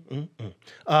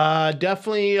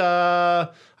 Definitely. I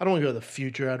don't want to go to the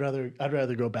future. I'd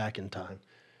rather go back in time.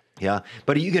 Yeah.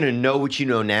 But are you going to know what you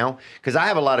know now? Because I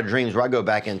have a lot of dreams where I go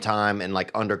back in time and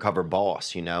like undercover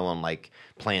boss, you know, on like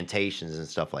plantations and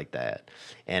stuff like that.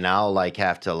 And I'll like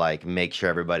have to like make sure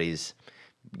everybody's,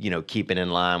 you know, keeping in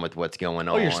line with what's going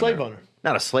on. Oh, you're a slave or- owner.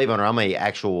 Not a slave owner. I'm a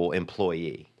actual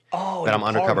employee. Oh, But I'm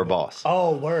you're part undercover of it. boss.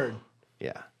 Oh, word.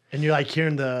 Yeah. And you're like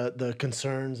hearing the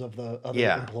concerns of the other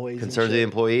employees. and Concerns of the shit.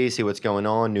 employees, see what's going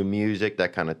on, new music,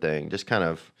 that kind of thing. Just kind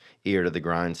of ear to the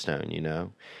grindstone, you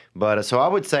know. But so I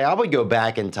would say I would go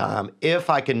back in time if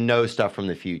I can know stuff from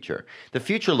the future. The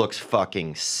future looks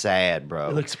fucking sad, bro.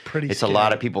 It looks pretty It's a lot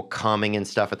scary. of people coming and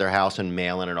stuff at their house and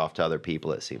mailing it off to other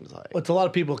people, it seems like. Well, it's a lot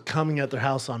of people coming at their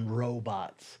house on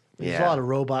robots. There's a Yeah. lot of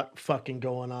robot fucking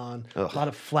going on. Ugh. A lot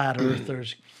of flat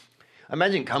earthers.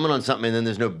 Imagine coming on something and then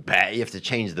there's no you have to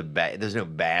change the there's no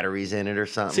batteries in it or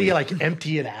something. So you like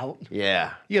empty it out.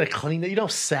 Yeah. You gotta clean it. You know how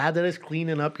sad that is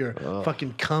cleaning up your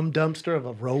fucking cum dumpster of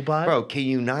a robot? Bro, can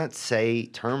you not say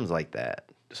terms like that?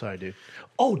 Sorry, dude.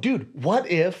 Oh, dude,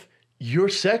 what if your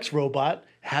sex robot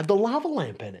had the lava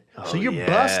lamp in it? So you're yeah.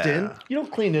 busting, you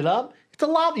don't clean it up. It's a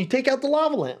lava. You take out the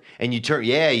lava lamp. And you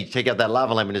take out that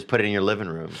lava lamp and just put it in your living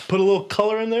room. Put a little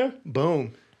color in there.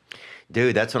 Boom.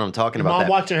 Dude, that's what I'm talking about. Mom that-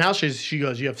 watching her house, she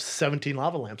goes, you have 17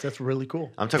 lava lamps. That's really cool.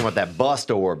 I'm talking about that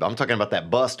bust orb. I'm talking about that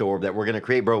bust orb that we're going to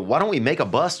create, bro. Why don't we make a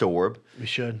bust orb We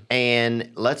should. and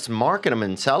let's market them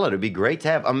and sell it? It'd be great to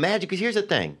have. Imagine, because here's the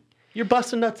thing. You're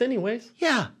busting nuts anyways.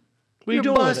 Yeah. What are you You're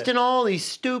doing with busting it? all these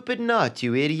stupid nuts,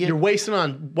 you idiot. You're wasting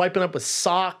on wiping up with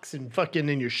socks and fucking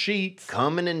in your sheets.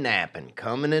 coming and napping,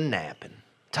 coming and napping.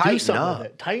 Tighten something up. with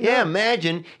it. Tighten yeah, up.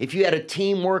 imagine if you had a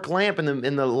teamwork lamp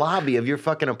in the lobby of your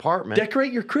fucking apartment.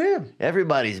 Decorate your crib.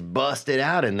 Everybody's busted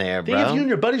out in there, Think if bro. you and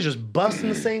your buddies just busting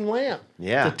the same lamp.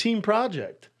 Yeah. It's a team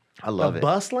project. I love a it.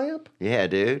 bus lamp? Yeah,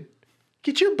 dude.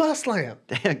 Get your bus lamp.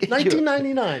 Get you-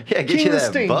 1999. Yeah, get King you of the that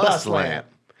Sting bus lamp.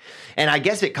 And I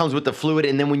guess it comes with the fluid,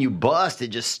 and then when you bust, it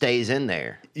just stays in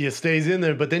there. It stays in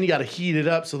there, but then you got to heat it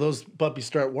up so those puppies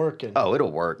start working. Oh,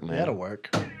 it'll work, man. That'll work.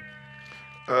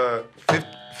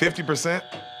 50%,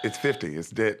 it's 50. It's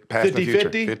dead. Past and future.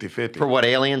 50-50. For what,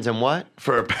 aliens and what?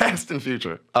 For past and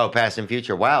future. Oh, past and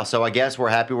future. Wow. So I guess we're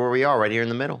happy where we are, right here in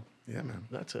the middle. Yeah, man.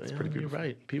 That's it. pretty beautiful. You're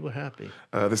right. People are happy.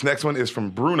 This next one is from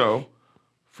Bruno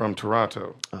from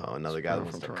Toronto. Oh, another guy that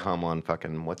wants to come on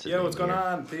fucking, what's his Yo, name what's going here?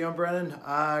 on? Theo and Brennan.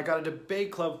 I got a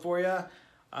debate club for you.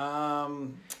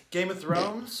 Game of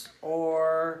Thrones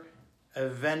or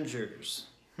Avengers?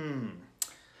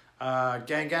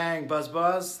 Gang, gang, buzz,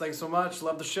 buzz. Thanks so much.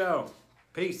 Love the show.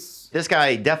 Peace. This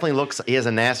guy definitely looks, he has a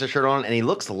NASA shirt on, and he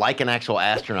looks like an actual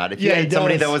astronaut. If you Yeah, he had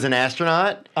somebody does. that was an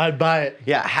astronaut, I'd buy it.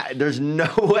 yeah, there's no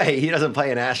way he doesn't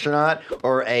play an astronaut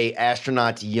or a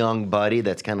astronaut's young buddy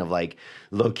that's kind of like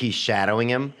low-key shadowing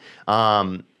him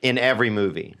in every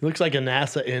movie. He looks like a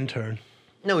NASA intern.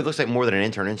 No, he looks like more than an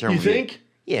intern. Intern You would be- think?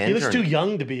 Yeah, He looks intern. too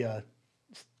young to be a.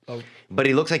 But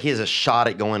he looks like he has a shot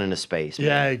at going into space. Man.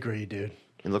 Yeah, I agree, dude.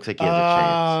 It looks like he has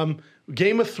a chance.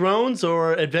 Game of Thrones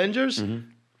or Avengers?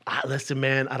 Mm-hmm. Listen,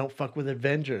 man, I don't fuck with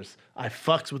Avengers. I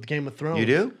fucks with Game of Thrones. You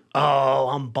do? Oh,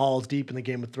 I'm balls deep in the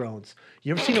Game of Thrones.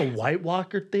 You ever seen a White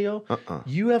Walker, Theo?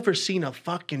 You ever seen a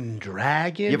fucking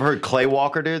dragon? You ever heard Clay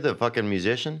Walker, dude, the fucking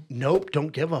musician? Nope,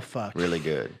 don't give a fuck. Really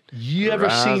good. You ever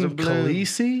Rise seen of Blue.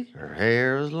 Khaleesi? Her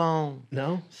hair is long.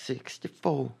 No?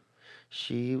 64.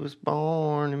 She was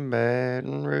born in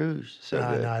Baton Rouge. So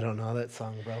good. No, I don't know that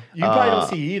song, bro. You probably don't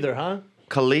see either, huh?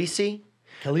 Khaleesi?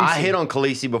 Khaleesi. I hit on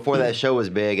Khaleesi before that show was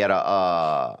big at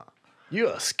a You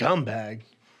a scumbag.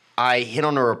 I hit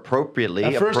on her appropriately.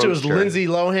 At first it was approached her. Lindsay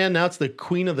Lohan. Now it's the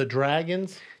Queen of the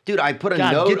Dragons. Dude, I put a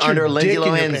God, note get your under Lindsay dick in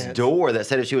your Lohan's pants. door that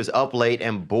said if she was up late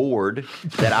and bored,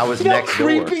 that I was You know how next door.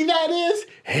 creepy that is?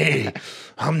 Hey,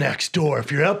 I'm next door.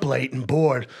 If you're up late and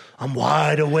bored, I'm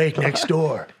wide awake next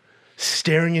door,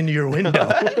 staring into your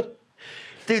window.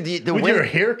 Dude, the With wind, your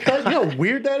haircut, you know how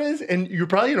weird that is? And you're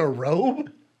probably in a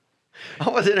robe? I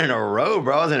wasn't in a row,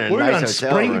 bro. I was in a We're nice on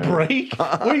hotel spring room. break.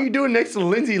 What are you doing next to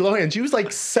Lindsay Lohan? She was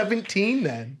like 17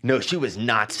 then. No, she was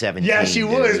not 17. Yeah, she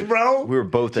dude. was, bro. We were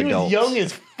both She adults. was young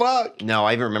as fuck. No,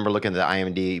 I even remember looking at the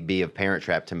IMDb of Parent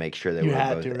Trap to make sure they You were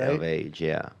had both to, right? of age.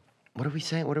 Yeah. What are we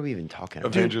saying? What are we even talking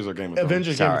about? Avengers or Game of Thrones?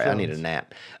 Avengers Game of Sorry, I need a Thrones.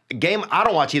 nap. I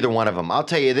don't watch either one of them. I'll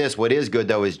tell you this. What is good,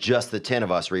 though, is Just the 10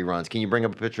 of Us reruns. Can you bring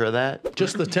up a picture of that?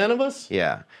 Just the 10 of us?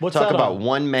 Yeah. What's Talk that about on?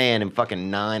 one man and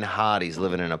fucking 9 hotties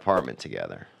living in an apartment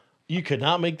together. You could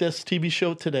not make this TV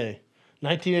show today.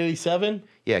 1987?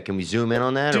 Yeah, can we zoom in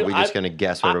on that, or Dude, are we just going to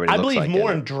guess what I everybody looks believe like?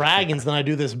 more in in dragons than I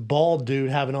do this bald dude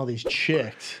having all these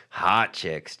chicks. Hot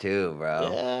chicks, too,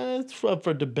 bro. Yeah, it's up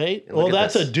for debate. Look Well, at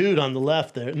that's this. a dude on the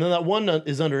left there. And then that one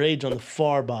is underage on the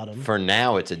far bottom. For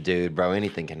now, it's a dude, bro.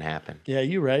 Anything can happen. Yeah,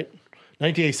 you're right.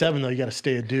 1987, though, you got to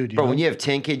stay a dude. You Bro, know? when you have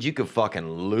 10 kids, you could fucking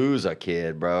lose a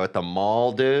kid, bro. At the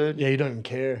mall, dude. Yeah, you don't even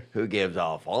care. Who gives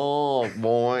a fuck,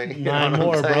 boy? You know Nine what I'm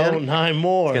more, bro. saying? 9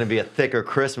 more. It's going to be a thicker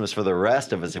Christmas for the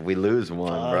rest of us if we lose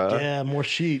one, bro. Yeah, more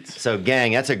sheets. So,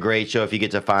 gang, that's a great show if you get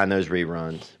to find those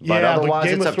reruns. But Yeah, otherwise,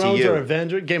 Game it's of up to Thrones you. or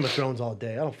Avenger? Game of Thrones all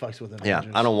day. I don't fucks with Yeah,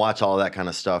 Avengers. I don't watch all that kind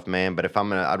of stuff, man. But if I'm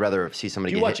gonna, I'd rather see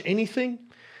somebody Do you get watch hit. anything?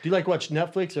 Do you like watch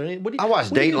Netflix or anything? What do you, I watch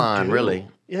what do you Dateline, do? really.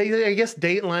 Yeah, I guess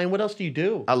Dateline. What else do you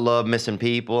do? I love missing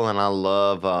people, and I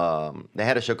love. They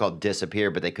had a show called Disappear,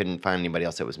 but they couldn't find anybody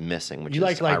else that was missing, which You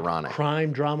is like ironic.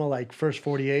 crime drama like First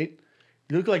 48?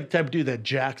 You look like the type of dude that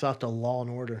jacks off to Law and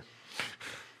Order.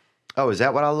 Oh, is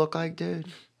that what I look like, dude?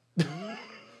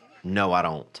 No, I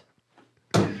don't.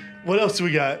 What else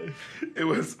we got? It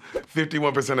was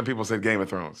 51% of people said Game of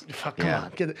Thrones. Fuck, come Yeah.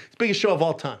 on. Get it. It's the biggest show of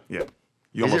all time. Yeah.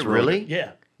 You Is almost it ruined really?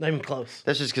 Yeah, not even close.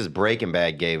 That's just because Breaking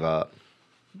Bad gave up.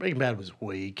 Breaking Bad was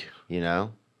weak. You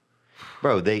know,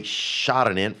 bro, they shot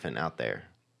an infant out there.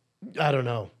 I don't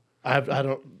know. I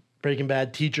don't. Breaking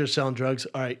Bad, teachers selling drugs.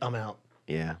 All right, I'm out.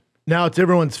 Yeah. Now it's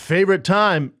everyone's favorite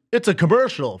time. It's a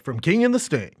commercial from King and the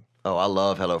Sting. Oh, I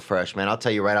love HelloFresh, man. I'll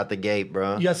tell you right out the gate,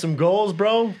 bro. You got some goals,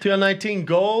 bro? 2019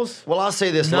 goals? Well, I'll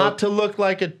say this. Not look, to look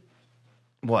like a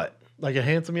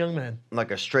handsome young man.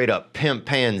 like a straight up pimp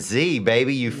pansy,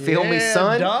 baby. You feel me, Yeah,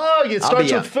 son? Dog, it I'll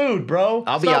starts be with food, bro.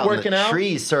 I'll be Start out in working the out.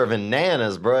 trees serving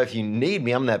nanas, bro. If you need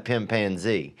me, I'm that pimp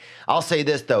pansy. I'll say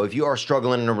this though: if you are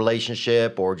struggling in a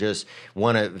relationship or just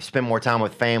want to spend more time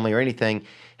with family or anything,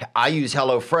 I use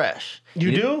HelloFresh.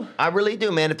 You do? I really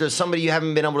do, man. If there's somebody you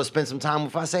haven't been able to spend some time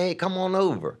with, I say, hey, come on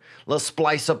over. Let's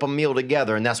splice up a meal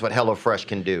together, and that's what HelloFresh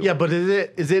can do. Yeah, but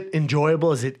is it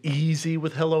enjoyable? Is it easy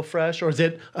with HelloFresh, or is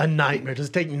it a nightmare. Does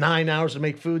it take 9 hours to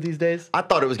make food these days? I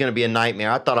thought it was going to be a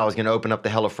nightmare. I thought I was going to open up the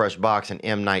HelloFresh box and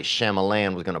M. Night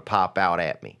Shyamalan was going to pop out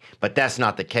at me. But that's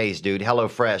not the case, dude.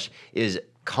 HelloFresh is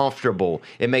comfortable.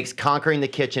 It makes conquering the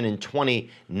kitchen in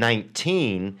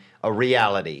 2019 a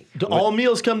reality. Do all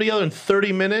meals come together in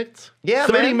 30 minutes? Yeah,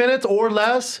 30 man. minutes or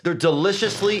less? They're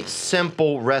deliciously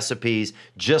simple recipes,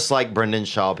 just like Brendan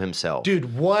Schaub himself.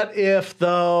 Dude, what if,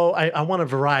 though, I want a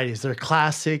variety? Is there a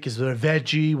classic? Is there a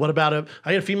veggie? What about I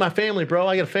got to feed my family, bro.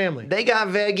 I got a family. They got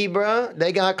veggie, bro.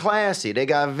 They got classy. They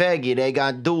got veggie. They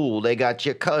got dual. They got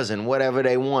your cousin, whatever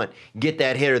they want. Get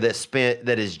that hitter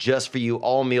that is just for you.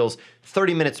 All meals,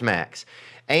 30 minutes max.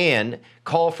 And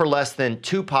call for less than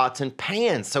 2 pots and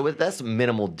pans. So that's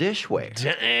minimal dishware.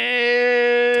 Dang.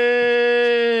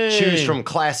 Choose from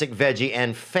classic veggie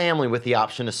and family with the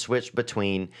option to switch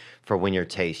between for when your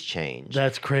tastes change.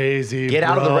 That's crazy, Get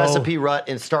out of the bro. recipe rut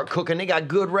and start cooking. They got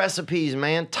good recipes,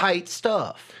 man. Tight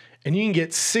stuff. And you can get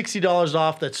 $60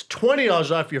 off. That's $20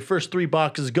 off your first 3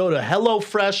 boxes. Go to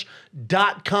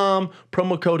HelloFresh.com.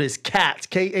 Promo code is CATS,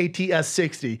 K-A-T-S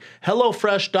 60.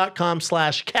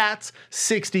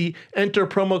 HelloFresh.com/CATS60. Enter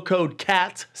promo code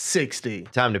CATS60.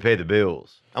 Time to pay the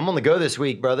bills. I'm on the go this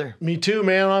week, brother. Me too,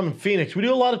 man. I'm in Phoenix. We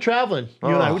do a lot of traveling. You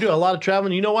and I, we do a lot of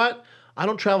traveling. You know what? I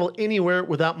don't travel anywhere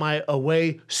without my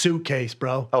away suitcase,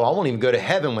 bro. Oh, I won't even go to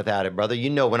heaven without it, brother. You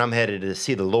know when I'm headed to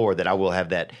see the Lord that I will have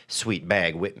that sweet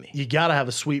bag with me. You gotta have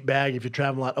a sweet bag if you're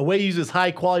traveling a lot. Away uses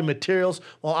high quality materials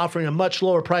while offering a much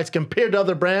lower price compared to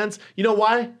other brands. You know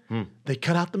why? They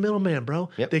cut out the middleman, bro.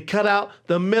 Yep. They cut out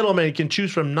the middleman. You can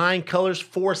choose from 9 colors,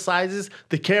 4 sizes.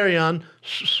 The carry-on,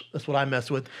 that's what I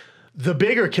mess with. The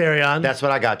bigger carry-on. That's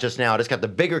what I got just now. I just got the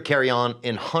bigger carry-on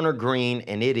in hunter green,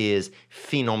 and it is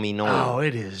phenomenal. Oh,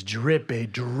 it is drippy,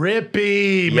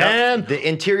 man. The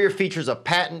interior features a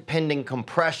patent-pending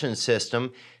compression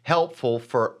system, helpful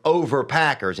for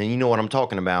overpackers, and you know what I'm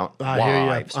talking about. I hear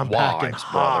you. I'm packing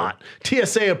hot.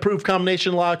 TSA-approved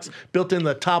combination locks built in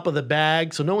the top of the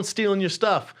bag, so no one's stealing your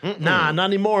stuff. Nah, not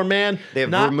anymore, man.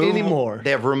 Not anymore.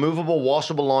 They have removable,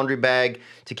 washable laundry bag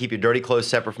to keep your dirty clothes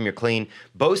separate from your clean.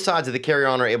 Both sides of the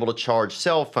carry-on are able to charge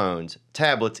cell phones,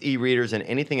 tablets, e-readers, and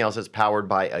anything else that's powered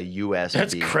by a USB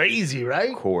That's crazy,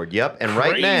 right? cord. Yep. And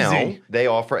right now, they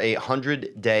offer a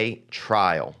 100-day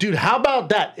trial. Dude, how about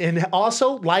that? And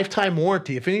also, lifetime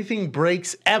warranty. If anything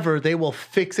breaks ever, they will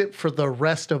fix it for the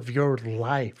rest of your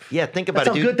life. Yeah, think about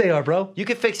That's it, how dude. good they are, bro. You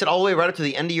could fix it all the way right up to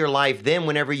the end of your life. Then,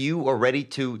 whenever you are ready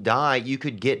to die, you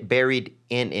could get buried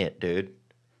in it, dude.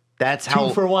 That's how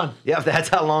 2 for 1. Yeah, that's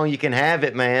how long you can have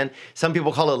it, man. Some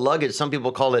people call it luggage. Some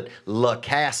people call it la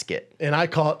casket. And I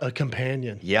call it a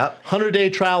companion. Yep. 100-day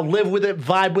trial. Live with it,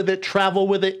 vibe with it, travel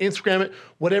with it, Instagram it,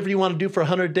 whatever you want to do for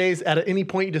 100 days. At any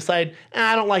point you decide,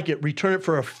 I don't like it, return it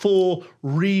for a full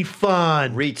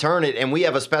refund. Return it. And we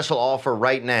have a special offer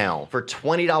right now. For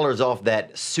 $20 off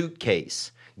that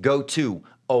suitcase, go to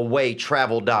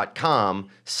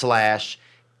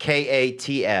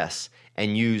awaytravel.com/KATS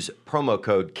and use promo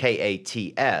code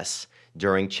KATS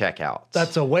during checkout.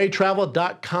 That's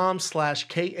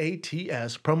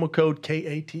awaytravel.com/KATS, promo code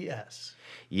KATS.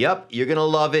 Yep, you're going to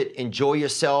love it. Enjoy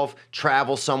yourself.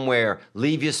 Travel somewhere.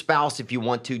 Leave your spouse if you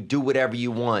want to. Do whatever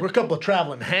you want. We're a couple of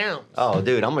traveling hounds. Oh,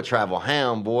 dude, I'm a travel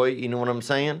hound, boy. You know what I'm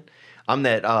saying? I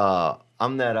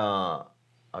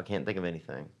can't think of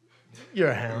anything. You're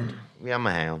a hound. Yeah, I'm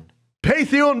a hound. Pay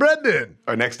Theo and Brendan.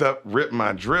 All right, next up, Rip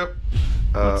My Drip.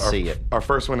 Let's see it. Our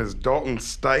first one is Dalton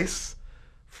Stice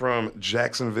from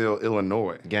Jacksonville,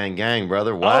 Illinois. Gang, gang,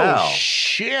 brother. Wow. Oh,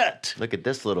 shit. Look at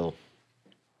this little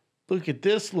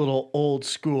Old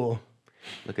school.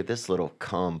 Look at this little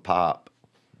cum pop.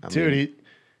 Dude,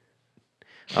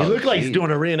 he looked like he's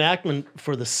doing a reenactment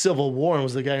for the Civil War and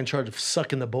was the guy in charge of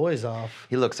sucking the boys off.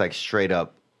 He looks like straight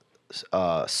up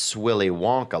Swilly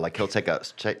Wonka. Like he'll take a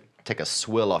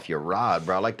swill off your rod,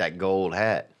 bro. I like that gold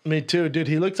hat. Me too, dude.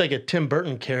 He looks like a Tim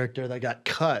Burton character that got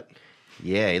cut.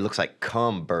 Yeah, he looks like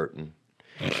Cum Burton.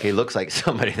 He looks like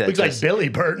somebody that looks like Billy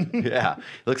Burton. Yeah, he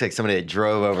looks like somebody that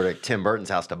drove over to Tim Burton's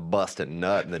house to bust a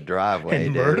nut in the driveway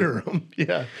and dude. murder him.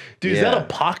 Yeah, dude, is that a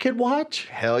pocket watch?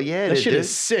 Hell yeah, that shit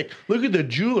is sick. Look at the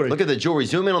jewelry. Look at the jewelry.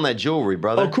 Zoom in on that jewelry,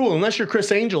 brother. Oh, cool. Unless you're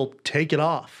Chris Angel, take it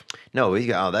off. No,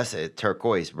 that's a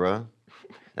turquoise, bro.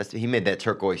 He made that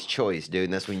turquoise choice, dude,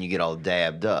 and that's when you get all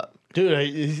dabbed up.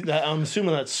 Dude, I'm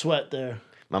assuming that's sweat there.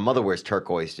 My mother wears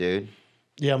turquoise, dude.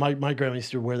 Yeah, my grandma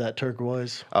used to wear that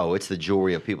turquoise. Oh, it's the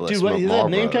jewelry of people that dude, smoke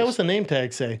Marlboros. Name tag? What's the name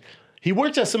tag say? He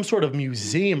works at some sort of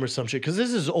museum or some shit, because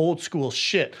this is old school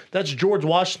shit. That's George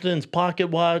Washington's pocket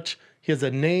watch. He has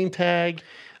a name tag.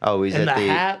 Oh, he's and at the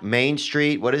hat. Main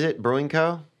Street, what is it, Brewing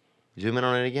Co.? Zoom in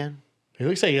on it again. He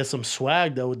looks like he has some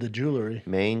swag though with the jewelry.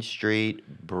 Main Street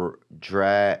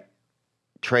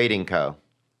Trading Co.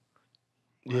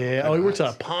 Yeah. Oh, he works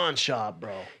at a pawn shop,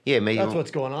 bro. Yeah, maybe That's what's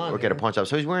going on. Work at a here. pawn shop.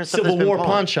 So he's wearing stuff Civil that's been War pawned.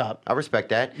 pawn shop. I respect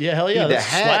that. Yeah, hell yeah. Dude, the That's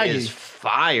hat swaggy. is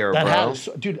fire, That bro. hat is,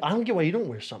 dude, I don't get why you don't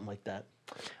wear something like that.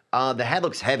 The hat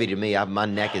looks heavy to me. My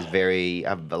neck is I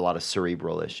have a lot of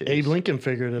cerebral issues. Abe Lincoln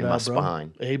figured it In my out, bro.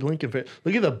 spine. Abe Lincoln figured.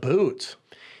 Look at the boots.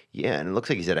 Yeah, and it looks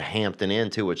like he's at a Hampton Inn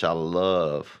too, which I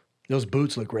love. Those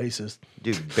boots look racist.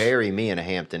 Dude, bury me in a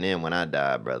Hampton Inn when I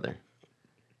die, brother.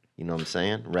 You know what I'm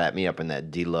saying? Wrap me up in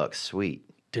that deluxe suite.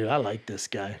 Dude, I like this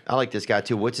guy. I like this guy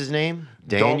too. What's his name?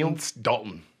 Daniel?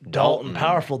 Dalton. Dalton,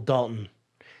 powerful Dalton.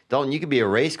 Dalton, you could be a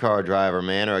race car driver,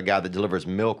 man, or a guy that delivers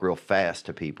milk real fast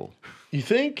to people. You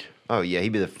think? Oh, yeah, he'd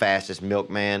be the fastest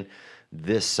milkman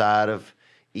this side of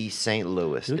East St.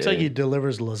 Louis. He looks like he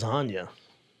delivers lasagna.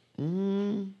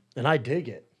 And I dig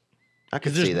it. I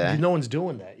could Because see that. no one's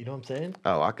doing that. You know what I'm saying?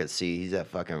 Oh, I could see. He's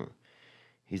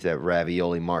that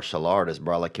ravioli martial artist,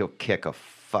 bro. Like he'll kick a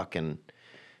fucking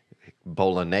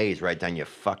bolognese right down your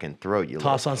fucking throat. You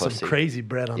Toss on little some pussy. crazy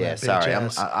bread on Yeah, that bitch sorry.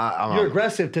 ass. You're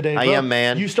aggressive today, bro. I am,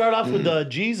 man. You start off with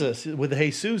Jesus, with the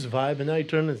Jesus vibe, and now you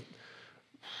turn to...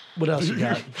 What else you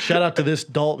got? Shout out to this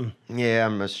Dalton. Yeah,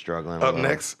 I'm just struggling. a Up little.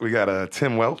 next, we got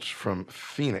Tim Welch from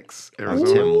Phoenix, Oh,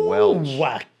 Arizona. Tim Welch.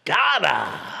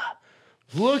 Wakata.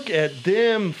 Look at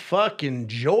them fucking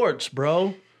jorts,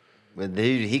 bro. But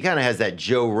dude, he kind of has that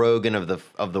Joe Rogan of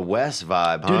the West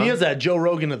vibe, huh? Dude, he has that Joe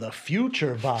Rogan of the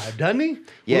future vibe, doesn't he?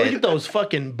 Yeah. Look at those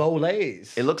fucking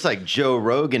bolets. It looks like Joe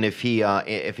Rogan if he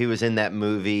was in that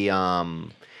movie.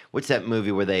 What's that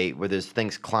movie where there's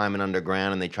things climbing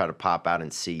underground and they try to pop out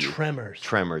and see you? Tremors.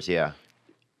 Tremors, yeah.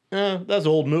 That's an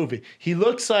old movie. He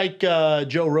looks like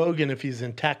Joe Rogan if he's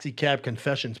in Taxi Cab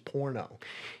Confessions porno.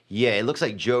 Yeah, it looks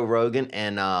like Joe Rogan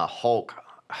and Hulk.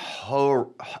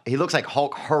 He looks like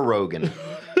Hulk Hogan.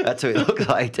 That's what he looks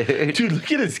like, dude. Dude,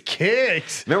 look at his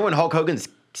kicks. Remember when Hulk Hogan's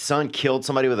son killed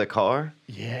somebody with a car?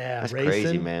 Yeah, That's racing.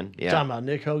 crazy, man. Yeah. Talking about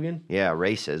Nick Hogan. Yeah,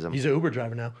 racism. He's an Uber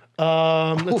driver now.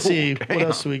 Let's see. What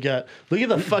else do we got? Look at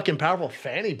the fucking powerful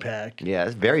fanny pack. Yeah,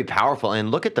 it's very powerful.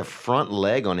 And look at the front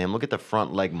leg on him. Look at the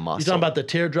front leg muscle. You talking about the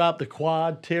teardrop, the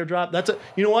quad teardrop?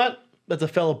 You know what? That's a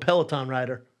fellow Peloton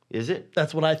rider. Is it?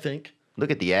 That's what I think.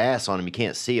 Look at the ass on him. You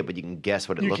can't see it, but you can guess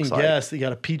what it looks like. You can guess. You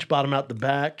got a peach bottom out the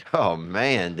back. Oh,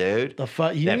 man, dude.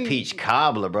 That peach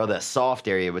cobbler, bro. That soft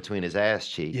area between his ass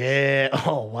cheeks. Yeah.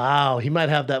 Oh, wow. He might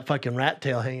have that fucking rat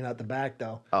tail hanging out the back,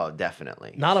 though. Oh,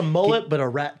 definitely. Not a mullet, but a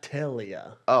rat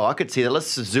tailia. Oh, I could see that.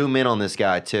 Let's zoom in on this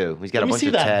guy, too. He's got Let a me bunch see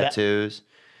of that. tattoos.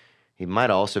 He might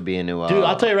also be into Dude,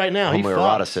 I'll tell you right now, he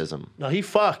homoeroticism. fucks. No, he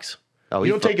fucks. Oh,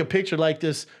 you don't take a picture like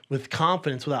this with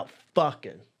confidence without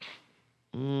fucking.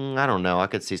 I don't know. I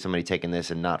could see somebody taking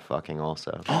this and not fucking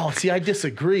also. Oh, see, I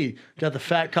disagree. Got the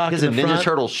fat cock He has in a the Ninja front.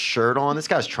 Turtle shirt on. This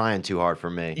guy's trying too hard for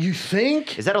me. You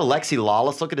think? Is that Alexi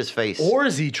Lawless? Look at his face. Or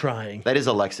is he trying? That is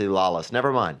Alexi Lawless.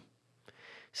 Never mind.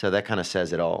 So that kind of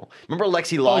says it all. Remember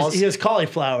Alexi Oh, Lawless? he has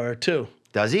cauliflower, too.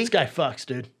 Does he? This guy fucks,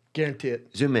 dude. Guarantee it.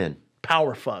 Zoom in.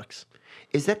 Power fucks.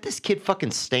 Is that this kid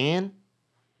fucking Stan?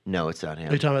 No, it's not him.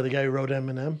 Are you talking about the guy who wrote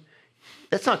Eminem?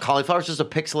 That's not cauliflower. It's just a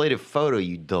pixelated photo,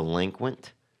 you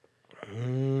delinquent.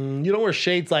 You don't wear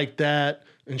shades like that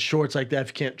and shorts like that if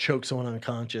you can't choke someone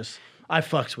unconscious. I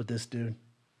fucks with this dude.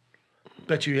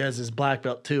 Bet you he has his black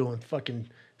belt too and fucking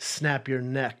snap your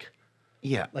neck.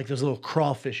 Yeah. Like those little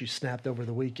crawfish you snapped over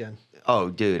the weekend. Oh,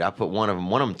 dude, I put one of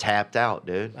them tapped out,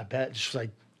 dude. I bet. Just like,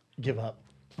 give up.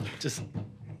 Just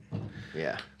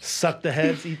Yeah. suck the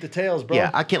heads, eat the tails, bro.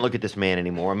 Yeah, I can't look at this man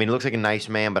anymore. I mean, he looks like a nice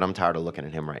man, but I'm tired of looking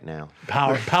at him right now.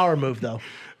 Power move, though.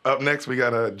 Up next, we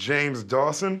got James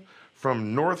Dawson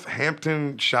from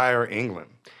Northamptonshire, England.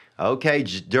 Okay,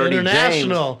 Dirty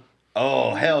International. James.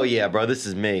 Oh, hell yeah, bro. This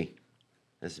is me.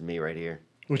 This is me right here.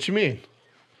 What you mean?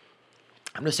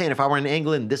 I'm just saying, if I were in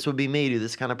England, this would be me, dude.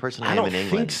 This kind of person I am don't in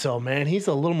England. think so, man. He's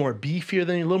a little more beefier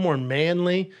than you, a little more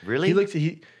manly. Really?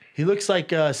 He looks like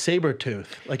Sabretooth,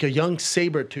 like a young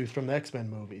Sabretooth from the X-Men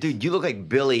movies. Dude, you look like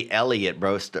Billy Elliot,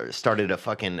 bro. Started a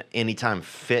fucking Anytime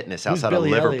Fitness outside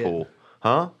Billy of Liverpool. Elliot?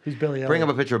 Huh? Who's Billy Elliot? Bring up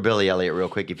a picture of Billy Elliot real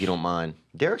quick if you don't mind.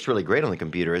 Derek's really great on the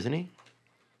computer, isn't he?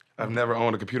 I've never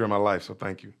owned a computer in my life, so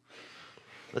thank you.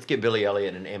 Let's get Billy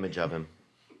Elliot an image of him.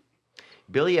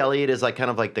 Billy Elliot is like kind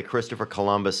of like the Christopher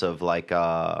Columbus of like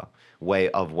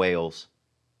Wales.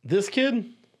 This kid?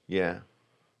 Yeah.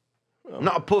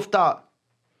 Not a poof dot.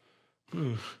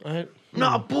 Not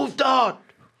a poof dot.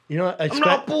 You know what? I'm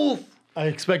not poof. I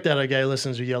expect that a guy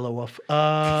listens to Yellow Wolf.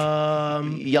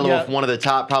 Yellow Wolf, one of the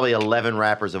top probably 11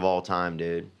 rappers of all time,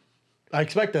 dude. I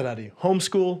expect that out of you.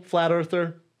 Homeschool, flat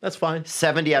earther, That's fine.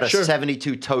 70 out of Sure.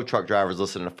 72 tow truck drivers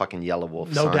listen to fucking Yellow Wolf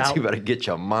No songs. doubt. You better get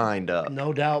your mind up.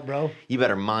 No doubt, bro. You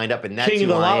better mind up, and that's King of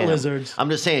who the I lot am. lizards.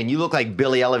 I'm just saying, you look like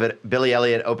Billy Elliot. Billy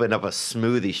Elliot opened up a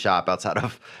smoothie shop outside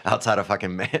of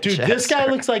fucking Manchester. Dude, this guy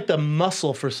looks like the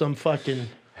muscle for some fucking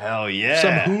hell yeah,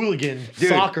 some hooligan Dude,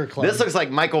 soccer club. This looks like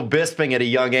Michael Bisping at a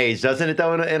young age, doesn't it?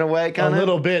 Though, in a way, a kind of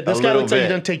little bit. This guy looks like he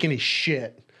doesn't take any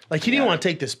shit. Like he didn't want to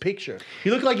take this picture.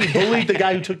 He looked like he bullied the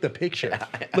guy who took the picture.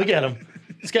 Look at him.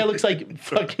 This guy looks like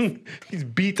fucking he's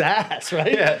beats ass,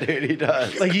 right? Yeah, dude, he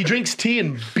does. Like he drinks tea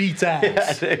and beats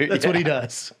ass. Yeah, dude, That's what he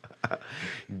does.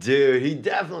 Dude, he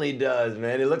definitely does,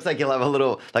 man. It looks like he'll have a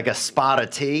little, like a spot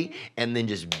of tea, and then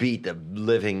just beat the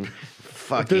living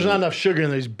fucking. If there's not enough sugar in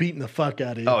there, he's beating the fuck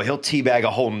out of you. Oh, he'll teabag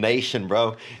a whole nation,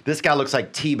 bro. This guy looks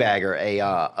like Teabagger,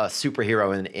 a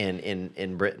superhero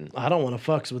in Britain. I don't want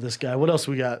to fucks with this guy. What else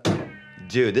we got?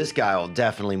 Dude, this guy will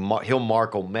definitely he'll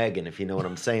Markle Megan, if you know what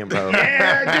I'm saying, bro.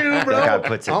 Yeah, dude, bro. That guy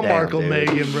puts it I'll down, Markle dude.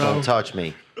 Megan, bro. Don't touch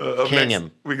me. Up King next,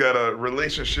 him. We got a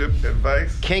relationship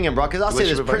advice. King him, bro. Because I'll say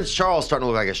this, Relationship advice. Prince Charles starting to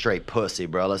look like a straight pussy,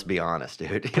 bro. Let's be honest, dude.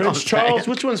 You know what I'm Prince Charles? saying?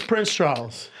 Which one's Prince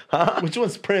Charles? Which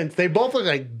one's Prince? They both look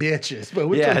like bitches, but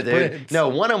which Yeah, one's dude. Prince? No,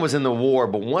 one of them was in the war,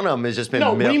 but one of them has just been.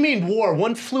 No, what do you mean war?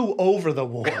 One flew over the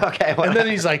war. Okay, well- and then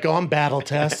he's like, oh, I'm battle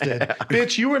tested.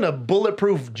 Bitch, you were in a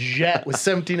bulletproof jet with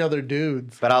 17 other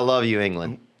dudes. But I love you,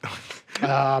 England.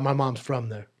 My mom's from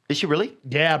there. Is she really?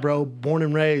 Yeah, bro. Born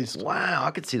and raised. Wow,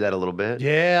 I could see that a little bit.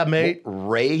 Yeah, mate.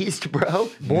 Raised, bro.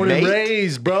 Born Mate? and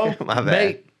raised, bro. My bad.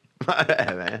 Mate. My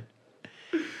bad, man.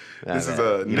 This is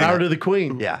a Power to the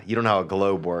queen. Yeah, you don't know how a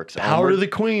globe works. Power Onward. to the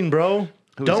queen, bro.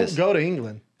 Who is Don't this? go to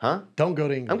England. Huh? Don't go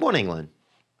to England. I'm going to England.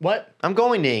 What? I'm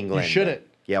going to England. You shouldn't.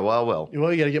 Yeah, well, I will.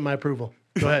 Well, you got to get my approval.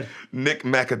 Go ahead. Nick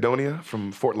Macedonia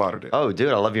from Fort Lauderdale. Oh, dude,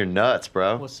 I love your nuts,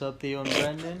 bro. What's up, Theo and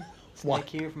Brendan? It's What? Nick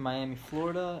here from Miami,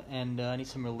 Florida, and I need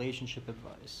some relationship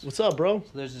advice. What's up, bro?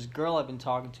 So there's this girl I've been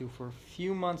talking to for a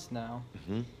few months now.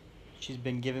 Mhm. She's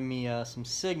been giving me some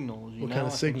signals. You What know, kind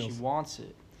of I think signals? she wants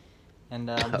it. And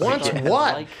Wants starting to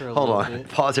what? Like her a Hold little on. bit.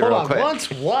 Pause it Hold real on. quick.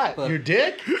 Wants what? But- Your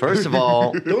dick? First of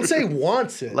all, Don't say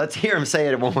wants it. let's hear him say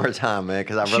it one more time, man,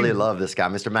 because I really love this guy,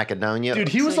 Mr. Macedonia. Dude,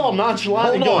 he was all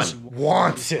nonchalant and Hold goes,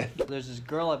 wants it. There's this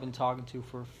girl I've been talking to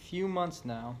for a few months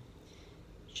now.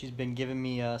 She's been giving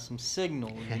me some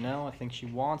signals, you know? I think she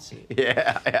wants it.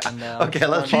 Yeah. And, Okay,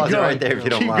 let's keep pause it going. right there if you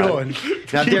don't Keep mind. going.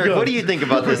 Now, Keep Derek, what going. do you think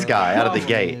about this guy out of the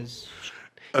Problem gate? is,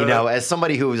 You know, as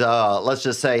somebody who's, let's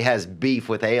just say, has beef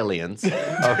with aliens,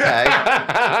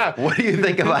 okay? What do you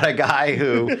think about a guy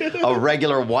a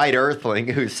regular white earthling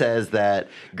who says that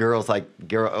girls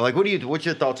what's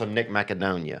your thoughts on Nick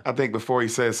Macedonia? I think before he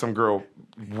says some girl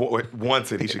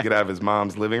wants it, he should get out of his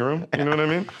mom's living room. You know what I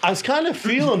mean? I was kind of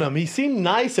feeling him. He seemed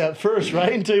nice at first,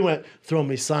 right? Until he went, throw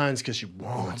me signs because she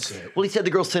wants it. Well, he said the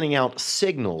girl's sending out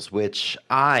signals, which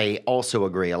I also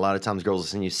agree. A lot of times girls will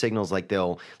send you signals like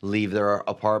they'll leave their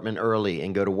apartment early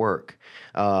and go to work,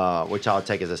 which I'll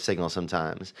take as a signal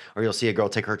sometimes. Or you'll see a girl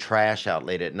take her trash out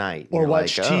late at night. and Or you're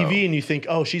watch like, TV oh. and you think,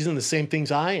 oh, she's in the same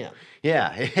things I am.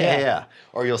 Yeah.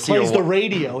 Or you'll see Plays her the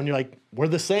radio and you're like, we're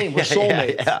the same. We're Yeah,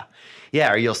 soulmates.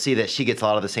 Yeah, or you'll see that she gets a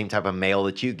lot of the same type of mail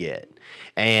that you get.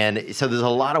 And so there's a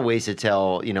lot of ways to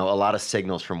tell, a lot of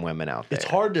signals from women out there. It's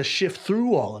hard to shift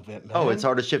through all of it, man. Oh, it's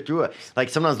hard to shift through it. Like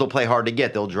sometimes they'll play hard to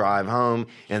get. They'll drive home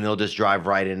and they'll just drive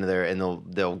right into there and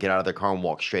they'll get out of their car and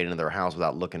walk straight into their house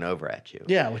without looking over at you.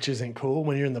 Yeah, which isn't cool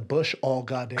when you're in the bush all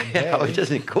goddamn day. Yeah, which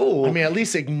isn't cool. I mean, at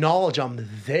least acknowledge I'm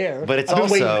there. but it's I've been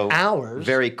also waiting hours.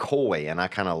 very coy, and I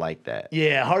kind of like that.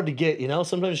 Yeah, hard to get.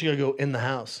 Sometimes you gotta go in the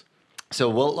house. So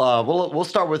we'll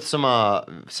start with some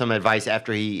advice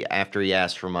after he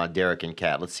asked from Derek and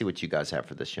Kat. Let's see what you guys have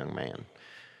for this young man.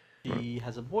 she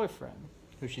has a boyfriend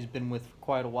who she's been with for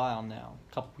quite a while now.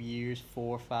 A couple years,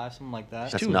 4 or 5, something like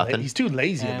that. That's Too nothing. He's too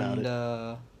lazy about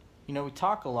And, it. we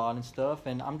talk a lot and stuff,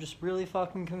 and I'm just really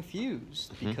fucking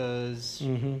confused because I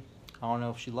don't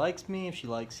know if she likes me, if she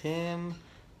likes him.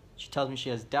 She tells me she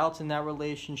has doubts in that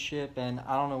relationship, and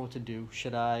I don't know what to do.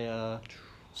 Should I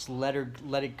just let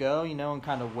it go, and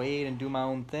kind of wait and do my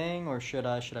own thing, or should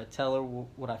I tell her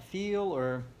what I feel,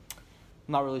 or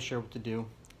I'm not really sure what to do.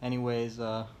 Anyways,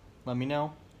 let me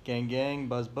know. Gang, gang,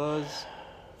 buzz, buzz.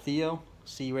 Theo,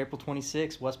 see you April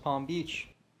 26th, West Palm Beach.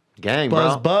 Gang,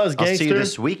 Buzz, bro. buzz, I'll see you gangster.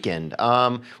 this weekend.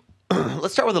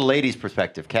 Let's start with the ladies'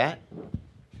 perspective, Kat.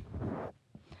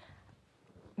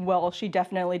 Well, she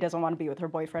definitely doesn't want to be with her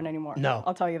boyfriend anymore. No.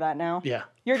 I'll tell you that now. Yeah.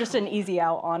 You're just an easy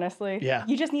out, honestly. Yeah.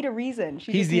 You just need a reason.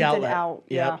 She He's just the needs outlet. an out.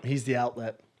 Yeah. Yep, he's the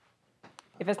outlet.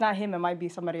 If it's not him, it might be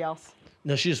somebody else.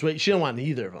 No, she don't want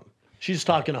either of them. She's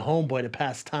talking to homeboy to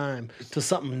pass time till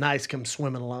something nice comes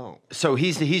swimming along. So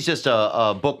he's just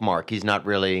a bookmark. He's not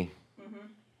really.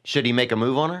 Should he make a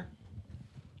move on her?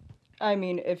 I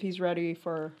mean, if he's ready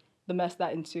for the mess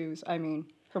that ensues, I mean,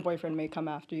 her boyfriend may come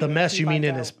after you. The mess He you mean finds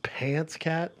in out. his pants,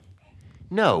 Cat?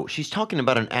 No, she's talking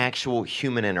about an actual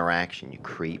human interaction. You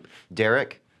creep,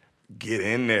 Derek. Get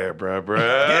in there, bro.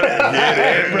 Get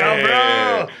in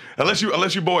there. Unless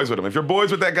you boys with him. If you're boys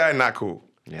with that guy, not cool.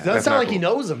 Yeah. Doesn't That's sound not like he cool.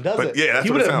 knows him, does But it? yeah, that's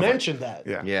he what would it have sounds like. mentioned that.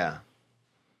 Yeah. Yeah.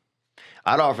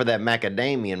 I'd offer that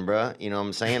macadamian, bruh. You know what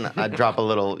I'm saying? I'd drop a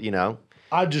little, you know.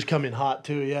 I'd just come in hot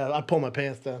too. Yeah, I'd pull my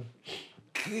pants down.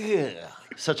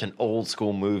 Such an old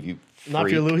school move, you freak. Not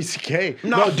if you're Louis C.K.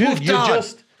 No, No, dude, fuck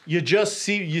you just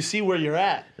see where you're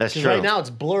at. That's 'Cause true. Right now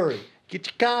it's blurry. Get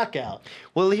your cock out.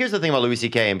 Well, here's the thing about Louis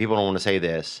C.K., and people don't want to say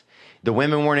this. The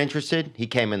women weren't interested. He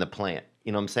came in the plant.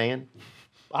 You know what I'm saying?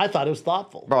 I thought it was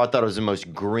thoughtful. Bro, I thought it was the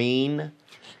most green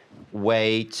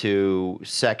way to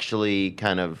sexually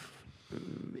kind of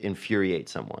infuriate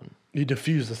someone. You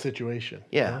diffuse the situation.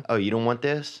 Yeah. Oh, you don't want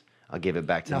this? I'll give it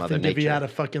back to Mother Nothing if Nature. you had a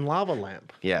fucking lava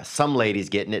lamp. Yeah, some ladies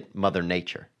getting it, Mother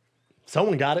Nature.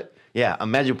 Someone got it. Yeah,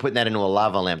 imagine putting that into a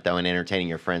lava lamp, though, and entertaining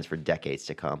your friends for decades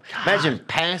to come. Imagine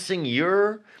passing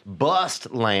your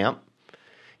bust lamp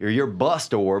or your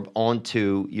bust orb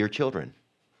onto your children.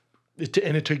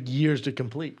 And it took years to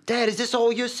complete. Dad, is this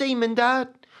all your semen, Dad?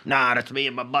 Nah, that's me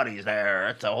and my buddies there.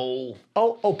 That's a whole...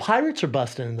 Oh, pirates are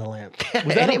busting in the lamp.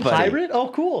 Was that Anybody. a pirate? Oh,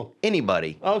 cool.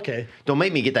 Anybody. Okay. Don't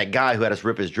make me get that guy who had us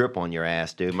rip his drip on your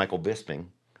ass, dude. Michael Bisping.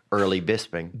 Early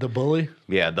Bisping. The bully?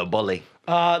 Yeah, the bully.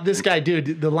 This guy,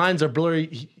 dude, the lines are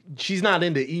blurry. She's not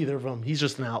into either of them. He's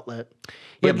just an outlet.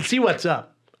 But Yeah, see what's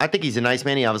up. I think he's a nice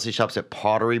man. He obviously shops at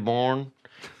Pottery Barn.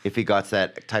 If he got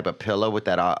that type of pillow with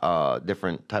that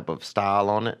different type of style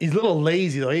on it. He's a little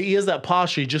lazy, though. He has that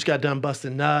posture. He just got done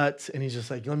busting nuts, and he's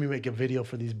just like, let me make a video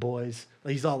for these boys.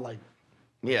 Like, he's all like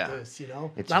Yeah. this, you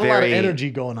know? It's not a lot of very- energy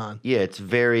going on. Yeah, it's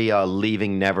very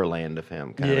Leaving Neverland of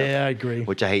him. Kind Yeah, I agree.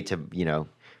 Which I hate to,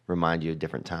 remind you of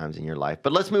different times in your life.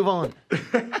 But let's move on.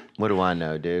 What do I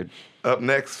know, dude? Up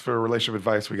next for relationship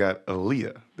advice, we got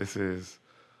Aaliyah. This is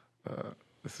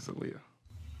Aaliyah.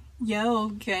 Yo,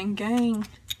 gang.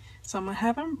 So I'm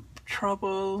having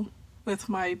trouble with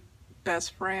my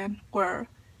best friend, or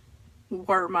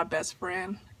were my best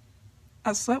friend.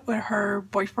 I slept with her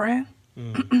boyfriend.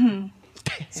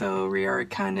 So we are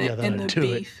kind of in the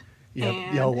beef. Yep.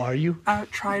 And Yo, are you? I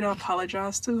try to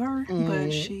apologize to her,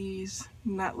 but she's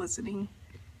not listening.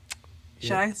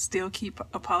 Should I still keep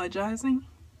apologizing,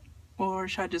 or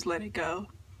should I just let it go?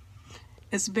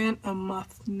 It's been a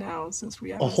month now since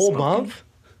we haven't A whole spoken month?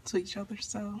 to each other,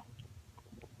 so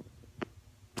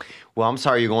Well, I'm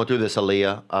sorry you're going through this,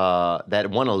 Aaliyah.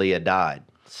 That one Aaliyah died,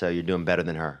 so you're doing better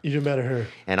than her. You do better her.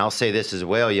 And I'll say this as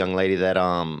well, young lady, that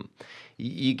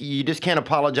you just can't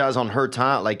apologize on her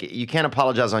time. Like, you can't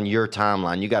apologize on your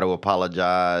timeline. You got to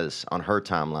apologize on her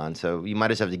timeline. So you might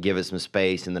just have to give it some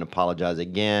space and then apologize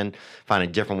again. Find a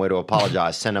different way to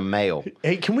apologize. Send a mail.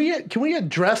 Hey, can we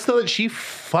address though that she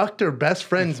fucked her best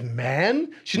friend's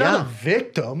man? She's not Yeah. a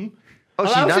victim. Oh,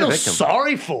 she's I don't not a feel victim.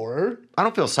 sorry for her. I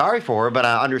don't feel sorry for her, but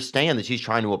I understand that she's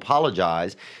trying to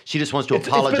apologize. She just wants to It's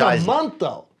apologize. been a month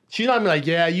though. She's not like,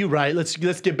 yeah, you right. Let's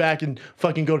get back and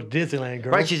fucking go to Disneyland,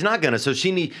 girl. Right, she's not gonna. So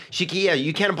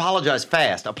you can't apologize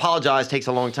fast. Apologize takes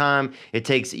a long time. It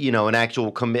takes, an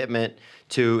actual commitment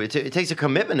to, it takes a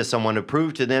commitment to someone to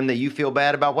prove to them that you feel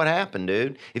bad about what happened,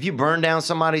 dude. If you burn down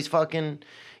somebody's fucking,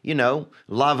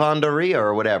 lavanderia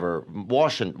or whatever,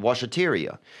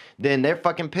 washateria, then they're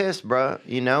fucking pissed, bruh,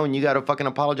 and you gotta fucking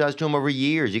apologize to them over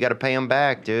years. You gotta pay them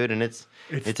back, dude, and it's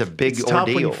a big it's ordeal. tough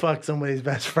when you fuck somebody's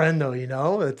best friend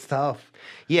though, It's tough.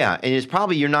 Yeah, and it's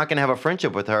probably you're not gonna have a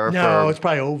friendship with her No, it's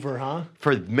probably over, huh?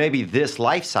 for maybe this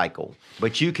life cycle,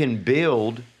 but you can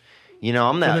build.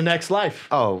 I'm not In the next life.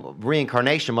 Oh,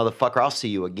 reincarnation, motherfucker! I'll see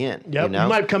you again. Yep. You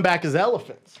might come back as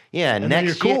elephants. Yeah, and next then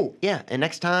you're cool. Yeah, and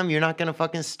next time you're not gonna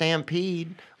fucking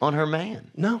stampede on her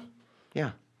man. No.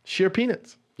 Yeah. Sheer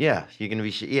peanuts. Yeah, you're gonna be.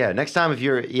 Yeah, next time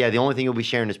the only thing you'll be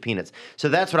sharing is peanuts. So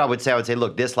that's what I would say. I would say,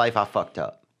 look, this life I fucked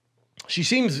up. She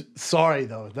seems sorry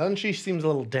though, doesn't she? She seems a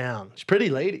little down. She's a pretty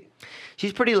lady.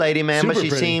 She's a pretty lady, man, but Super she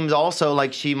pretty. seems also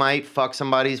like she might fuck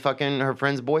her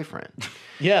friend's boyfriend.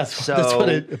 Yes, So- that's what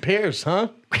it appears, huh?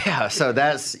 Yeah, so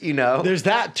that's There's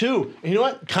that too. And you know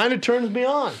what? Kind of turns me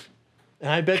on. And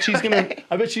I bet she's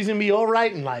gonna be all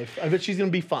right in life. I bet she's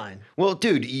gonna be fine. Well,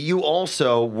 dude, you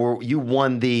also you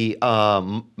won the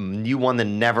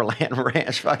Neverland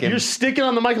Ranch fucking. You're sticking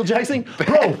on the Michael Jackson thing?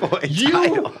 Bro,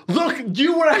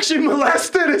 you were actually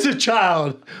molested as a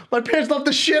child. My parents loved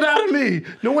the shit out of me.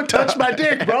 No one touched my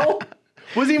dick, bro.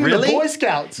 Wasn't even Really? the Boy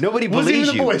Scouts. Nobody Wasn't believes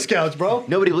even the you. Boy Scouts, bro.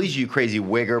 Nobody believes you, crazy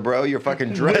wigger, bro. You're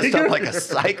fucking dressed up like a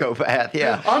psychopath.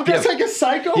 Yeah. I'm dressed like a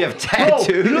psycho? You have tattoos.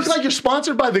 Bro, you look like you're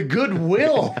sponsored by the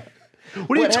Goodwill.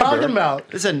 What are you Whatever. talking about?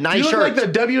 This is a nice you look shirt. like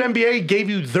the WNBA gave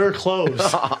you their clothes.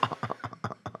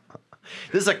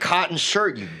 This is a cotton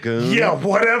shirt, you goon. Yeah,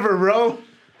 whatever, bro.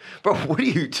 Bro, what are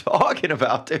you talking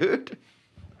about, dude?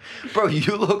 Bro,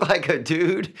 you look like a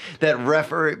dude that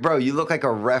referee. Bro, you look like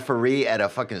a referee at a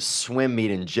fucking swim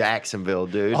meet in Jacksonville,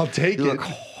 dude. I'll take you it. You look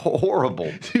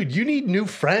horrible. Dude, you need new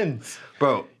friends.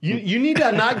 Bro. You need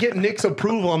to not get Nick's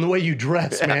approval on the way you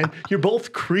dress, man. You're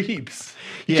both creeps.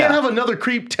 You Yeah. can't have another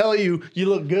creep tell you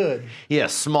look good. Yeah,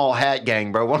 small hat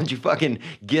gang, bro. Why don't you fucking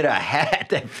get a hat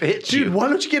that fits you? Dude, why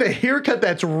don't you get a haircut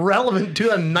that's relevant to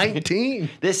 2019?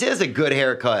 This is a good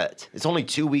haircut. It's only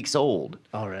 2 weeks old.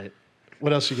 All right.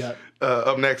 What else you got?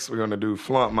 Up next, we're gonna do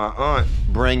Flaunt My Aunt.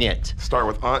 Bring it. Start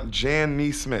with Aunt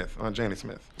Janie Smith. Aunt Janie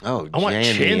Smith. Oh, I want jam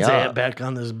me Chin's up. aunt back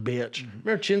on this bitch.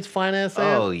 Remember Chin's fine ass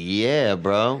aunt? Oh, yeah,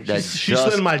 bro. That She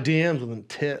slid in my DMs with them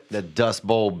tits. the Dust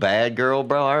Bowl bad girl,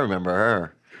 bro. I remember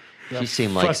her. She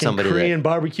seemed like Fucking somebody Korean that...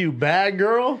 barbecue bad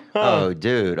girl? Huh. Oh,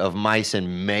 dude, of mice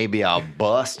and maybe I'll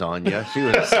bust on you. She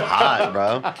was hot,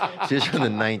 bro. She was from the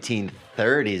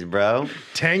 1930s, bro.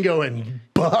 Tango and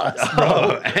bust, bro.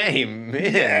 Oh, amen,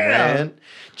 man.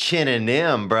 Chin and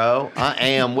M, bro. I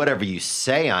am whatever you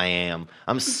say I am.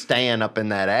 I'm staying up in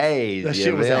that A's. That you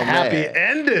shit was a feel me? happy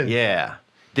ending. Yeah.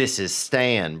 This is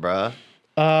Stan, bro.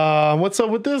 What's up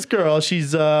with this girl?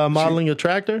 She's modeling a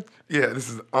tractor? Yeah, this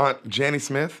is Aunt Janie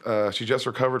Smith. She just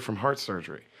recovered from heart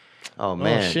surgery. Oh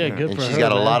man, shit, good and for she's her,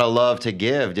 got a man. lot of love to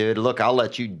give, dude. Look, I'll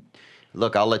let you.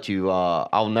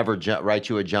 I'll never write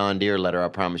you a John Deere letter. I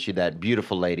promise you that.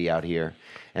 Beautiful lady out here,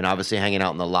 and obviously hanging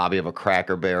out in the lobby of a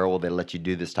Cracker Barrel. They let you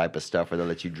do this type of stuff, or they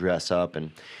let you dress up.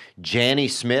 And Janie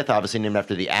Smith, obviously named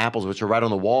after the apples, which are right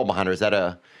on the wall behind her. Is that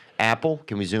a apple?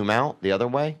 Can we zoom out the other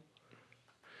way?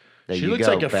 There She you looks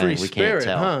go. like a Bang. free We spirit,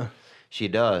 can't tell. huh? She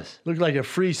does. Look like a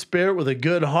free spirit with a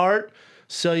good heart.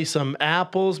 Sell you some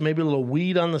apples, maybe a little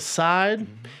weed on the side.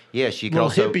 Yeah, she could Little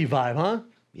also. hippie vibe, huh?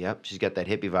 Yep, she's got that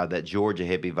hippie vibe, that Georgia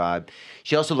hippie vibe.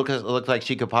 She also looks like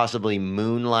she could possibly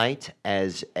moonlight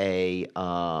as a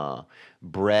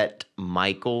Bret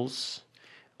Michaels,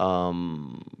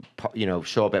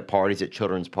 show up at parties, at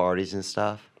children's parties and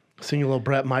stuff. Sing a little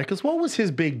Bret Michaels. What was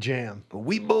his big jam?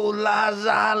 We both lies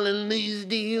island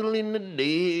still in the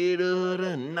dead of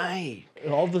the night.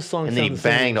 All the songs. And then he sound the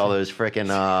same. banged all those freaking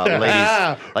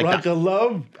ladies. Like Rock of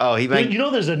Love. Oh, he banged. You know,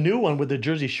 there's a new one with the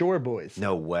Jersey Shore boys.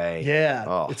 No way. Yeah,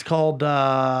 Oh. it's called.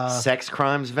 Sex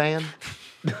Crimes Van?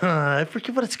 I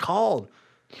forget what it's called.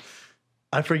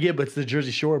 I forget, but it's the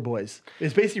Jersey Shore boys.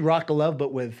 It's basically Rock of Love,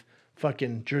 but with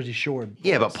fucking Jersey Shore. Boys.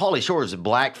 Yeah, but Pauly Shore's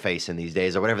blackface in these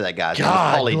days, or whatever that guy's name is.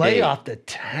 God, Pauly lay D. off the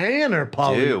tanner,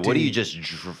 Pauly. Dude, what are D. you just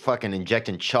fucking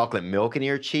injecting chocolate milk into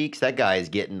your cheeks? That guy is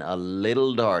getting a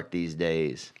little dark these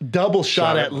days. Double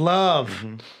shot at love.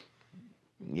 Mm-hmm.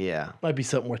 Yeah. Might be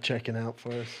something worth checking out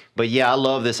for us. But yeah, I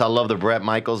love this. I love the Bret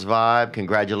Michaels vibe.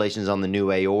 Congratulations on the new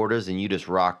aortas, and you just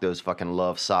rock those fucking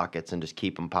love sockets and just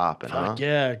keep them popping, huh? Fuck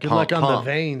yeah. Good Pump, luck on the pump.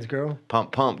 veins, girl.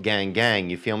 Pump, pump, gang, gang.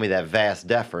 You feel me? That vas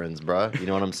deferens, bro. You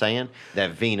know what I'm saying?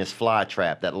 That Venus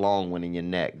flytrap, that long one in your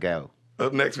neck. Go.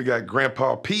 Up next, we got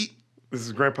Grandpa Pete. This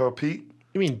is Grandpa Pete.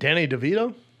 You mean Danny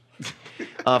DeVito?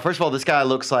 First of all, this guy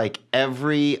looks like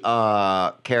every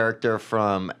character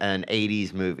from an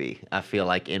 80s movie, I feel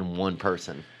like, in one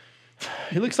person.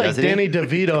 He looks like Doesn't he? Danny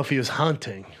DeVito if he was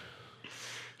hunting.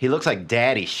 He looks like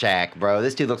Daddy Shack, bro.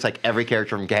 This dude looks like every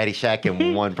character from Daddy Shack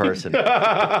in one person.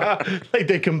 Like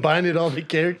they combined all the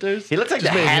characters. He looks like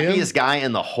Just the made him. happiest guy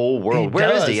in the whole world. He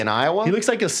Where is does. he? In Iowa? He looks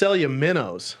like he'll sell you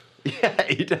minnows. Yeah,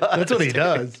 he does. That's what he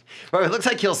does. Bro, it looks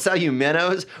like he'll sell you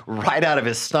minnows right out of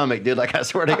his stomach, dude. Like, I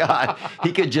swear to God,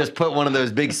 he could just put one of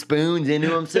those big spoons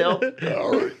into himself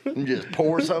and just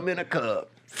pour some in a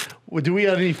cup. Well, do we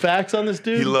have any facts on this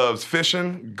dude? He loves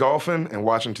fishing, golfing, and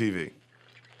watching TV.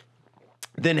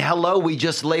 Then hello, we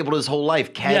just labeled his whole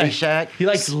life Caddyshack. He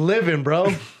likes living,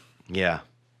 bro. Yeah.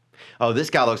 Oh,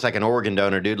 this guy looks like an organ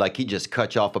donor, dude. Like he just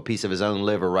cut you off a piece of his own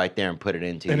liver right there and put it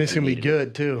into you. And it's if you gonna be needed it.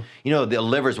 good too. You know, the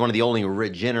liver is one of the only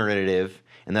regenerative,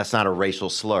 and that's not a racial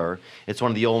slur. It's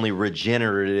one of the only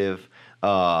regenerative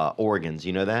organs.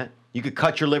 You know that? You could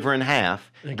cut your liver in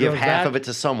half, It give grows half back? of it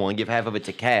to someone, give half of it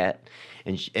to Kat,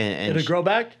 and It'll grow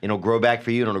back? It'll grow back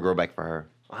for you, and it'll grow back for her.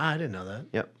 I didn't know that.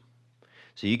 Yep.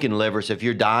 So you can liver. So if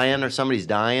you're dying or somebody's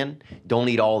dying, don't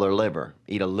eat all their liver.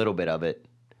 Eat a little bit of it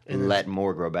and let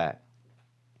more grow back.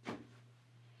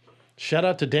 Shout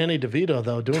out to Danny DeVito,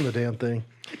 though, doing the damn thing.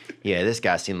 Yeah, this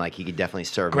guy seemed like he could definitely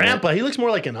serve. Grandpa, he looks more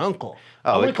like an uncle.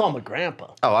 I wouldn't call him a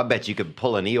grandpa. Oh, I bet you could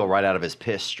pull an eel right out of his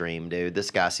piss stream, dude.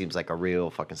 This guy seems like a real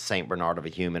fucking Saint Bernard of a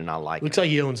human, and I like Looks him. like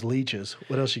he owns leeches.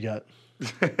 What else you got?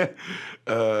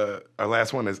 Our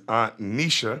last one is Aunt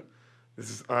Nisha. This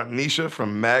is Aunt Nisha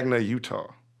from Magna, Utah.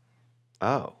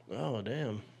 Oh. Oh,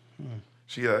 damn.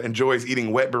 She enjoys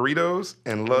eating wet burritos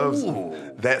and loves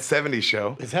That 70s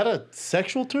Show. Is that a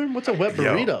sexual term? What's a wet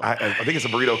burrito? I think it's a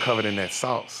burrito covered in that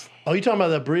sauce. Oh, you talking about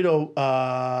that burrito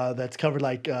that's covered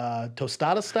like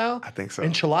tostada style? I think so.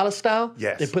 Enchilada style?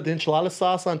 Yes. They put the enchilada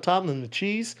sauce on top and then the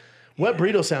cheese. Wet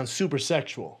burrito sounds super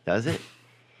sexual. Does it?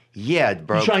 Yeah,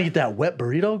 bro. You trying to get that wet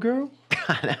burrito, girl?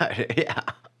 Yeah.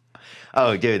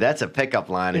 Oh, dude, that's a pickup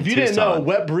line. If you didn't know,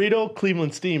 wet burrito,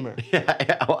 Cleveland steamer.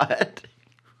 Yeah, what?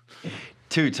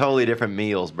 Two totally different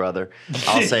meals, brother.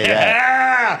 I'll say that.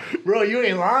 Yeah! Bro, you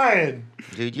ain't lying.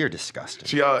 Dude, you're disgusting.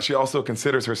 She also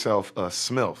considers herself a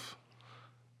SMILF.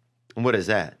 What is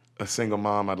that? A single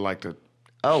mom I'd like to...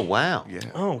 Oh, wow. Yeah.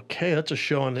 Okay, that's a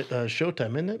show on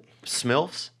Showtime, isn't it?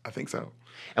 Smilfs? I think so.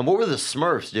 And what were the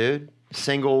Smurfs, dude?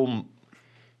 Single...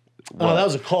 Oh, that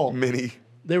was a cult. Mini.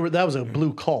 That was a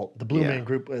blue cult. The Blue Man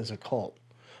Group is a cult.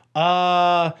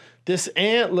 This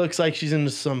aunt looks like she's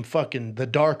into some fucking the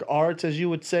dark arts, as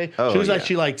you would say. Oh, she looks like yeah.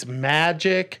 she likes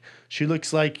magic. She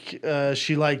looks like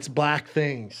she likes black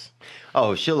things.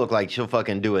 Oh, she'll look like she'll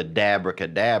fucking do a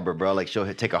dabracadabra, bro. Like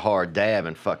she'll take a hard dab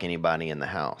and fuck anybody in the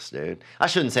house, dude. I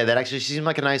shouldn't say that. Actually, she seems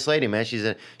like a nice lady, man. She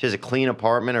has a clean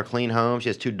apartment or clean home. She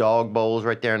has 2 dog bowls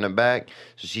right there in the back.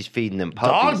 So she's feeding them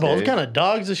puppies, Dog bowls? dude. What kind of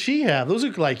dogs does she have? Those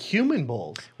look like human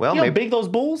bowls. Well, You know how maybe- big those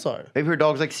bowls are. Maybe her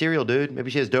dog's like cereal, dude.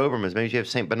 Maybe she has Dobermans. Maybe she has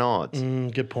St. Bernards.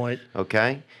 Good point.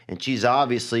 Okay? And she's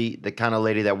obviously the kind of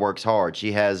lady that works hard.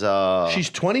 She has... She's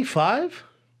 25?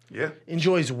 Yeah.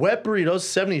 Enjoys wet burritos,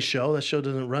 70s show. That show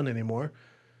doesn't run anymore.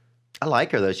 I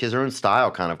like her, though. She has her own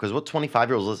style, kind of. Because what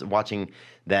 25-year-olds watching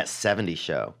that 70s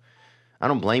show? I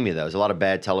don't blame you, though. There's a lot of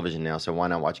bad television now, so why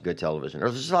not watch good television?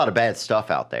 There's just a lot of bad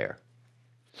stuff out there.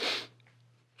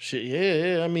 Shit,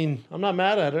 yeah. I mean, I'm not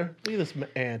mad at her. Look at this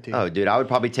auntie. Oh, dude, I would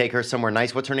probably take her somewhere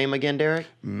nice. What's her name again, Derek?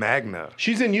 Magna.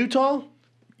 She's in Utah?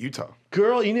 Utah.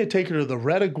 Girl, you need to take her to the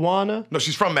Red Iguana. No,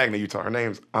 she's from Magna, Utah. Her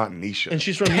name's Aunt Nisha. And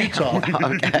she's from Utah.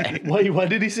 Okay. Wait, what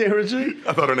did he say originally?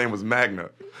 I thought her name was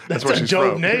Magna. That's where a she's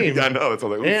dope from. name. Yeah, I know. It's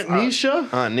like, Aunt Nisha?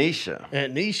 Nisha.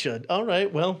 Aunt Nisha. All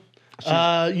right, well.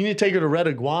 You need to take her to Red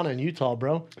Iguana in Utah,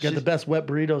 bro. You got the best wet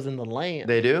burritos in the land.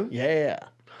 They do? Yeah.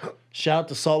 Shout out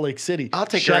to Salt Lake City. I'll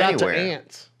take Shout her out anywhere. to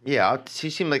aunts. Yeah,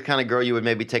 she seemed like the kind of girl you would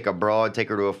maybe take abroad, take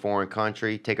her to a foreign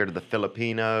country, take her to the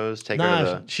Filipinos, take her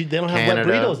to the They don't have Canada.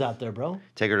 wet burritos out there, bro.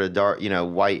 Take her to dark,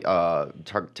 white.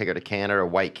 Take her to Canada, or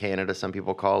white Canada, some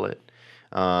people call it.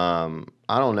 I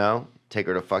don't know. Take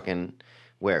her to fucking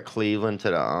where? Cleveland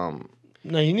to the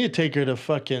No, you need to take her to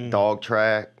fucking dog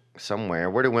track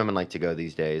somewhere. Where do women like to go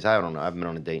these days? I don't know. I haven't been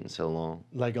on a date in so long.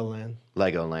 Legoland.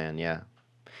 Legoland, yeah.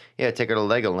 Yeah, take her to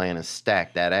Legoland and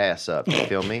stack that ass up. You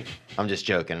feel me? I'm just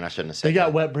joking, and I shouldn't have said They got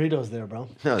that. wet burritos there, bro.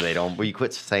 No, they don't. Will you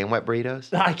quit saying wet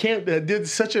burritos? I can't. Did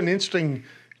such an interesting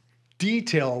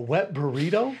detail. Wet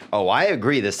burrito. Oh, I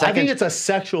agree. The second. I think it's a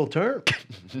sexual term.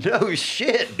 No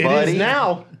shit, It buddy. is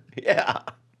now. Yeah.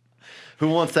 Who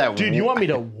wants that? Dude, you want me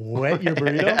to wet your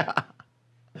burrito? Yeah.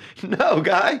 No,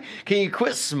 guy. Can you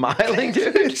quit smiling,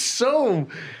 dude? It's so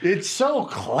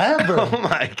clever. Oh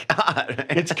my god.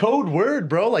 It's code word,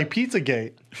 bro, like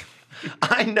Pizzagate.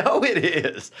 I know it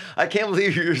is. I can't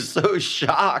believe you're so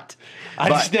shocked.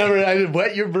 I did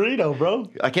wet your burrito, bro.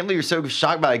 I can't believe you're so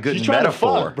shocked by a good She's trying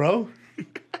metaphor. to fuck, bro.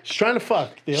 She's trying to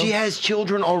fuck. Theo. She has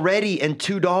children already and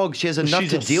 2 dogs. She has enough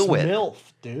She's to a deal with. MILF,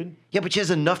 dude. Yeah, but she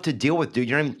has enough to deal with, dude.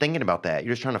 You're not even thinking about that.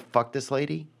 You're just trying to fuck this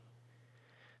lady.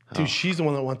 Dude, she's the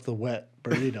one that wants the wet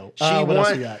burrito. She what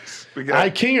else wants- we got? I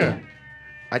king her.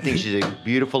 I think she's a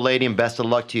beautiful lady, and best of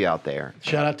luck to you out there.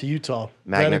 Shout out to Utah.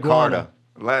 Magna Red Iguana. Carta.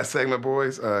 Last segment,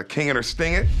 boys. King it or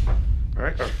Sting it. All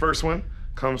right, our first one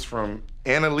comes from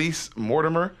Annalise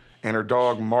Mortimer and her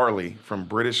dog Marley from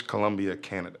British Columbia,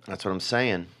 Canada. That's what I'm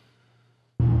saying.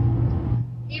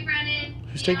 Hey, Brennan.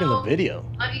 Who's taking the video?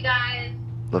 Love you guys.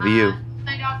 Love you.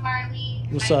 My dog Marley.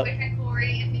 What's my up? boyfriend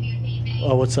Corey is videotaping.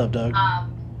 Oh, what's up, Doug?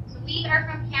 So we are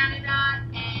from Canada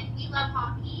and we love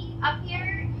hockey up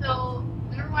here. So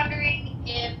we were wondering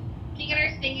if King It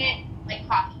or Sting It like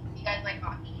hockey. You guys like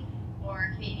hockey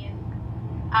or Canadians?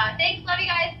 Thanks. Love you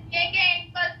guys. Gang,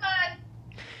 gang. Buzz,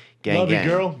 buzz. Gang, Love gang. you,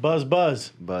 girl. Buzz,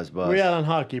 buzz. Buzz, buzz. Where you at on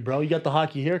hockey, bro? You got the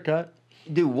hockey haircut.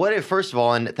 Dude, what if, first of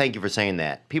all, and thank you for saying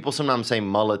that. People sometimes say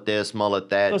mullet this, mullet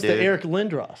that, That's dude. the Eric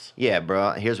Lindros. Yeah,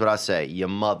 bro. Here's what I say. Your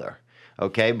mother.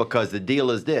 Okay, because the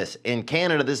deal is this. In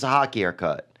Canada, this is a hockey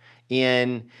haircut.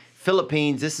 In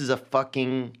Philippines, this is a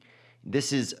fucking,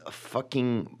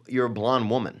 you're a blonde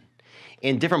woman.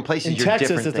 In different places, In you're Texas,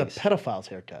 different it's things. a pedophile's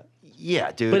haircut.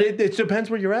 Yeah, dude. But it depends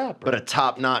where you're at, bro. But a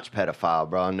top-notch pedophile,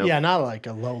 bro. No, Yeah, not like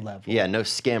a low level. Yeah, no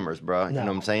skimmers, bro. You know No.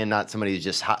 what I'm saying? Not somebody who's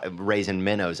just raising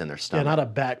minnows in their Yeah, stomach. not a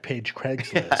back page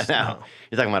Craigslist. No. No.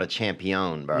 You're talking about a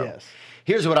champion, bro. Yes.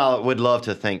 Here's what I would love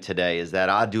to think today is that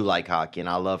I do like hockey and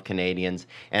I love Canadians.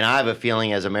 And I have a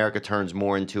feeling as America turns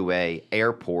more into a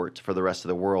airport for the rest of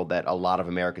the world that a lot of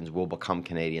Americans will become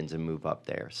Canadians and move up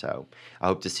there. So I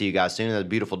hope to see you guys soon. And the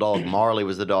beautiful dog, Marley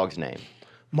was the dog's name.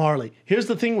 Marley. Here's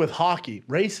the thing with hockey.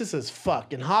 Racist as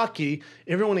fuck. In hockey,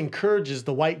 everyone encourages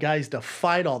the white guys to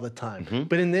fight all the time.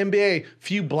 But in the NBA,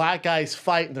 few black guys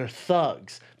fight and they're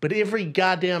thugs. But every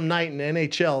goddamn night in the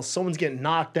NHL, someone's getting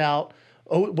knocked out.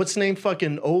 Oh, what's the name?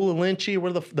 Fucking Ola Lynchy,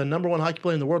 where the number one hockey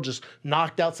player in the world just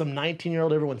knocked out some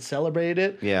 19-year-old. Everyone celebrated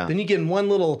it. Yeah. Then you get in one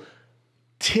little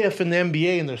tiff in the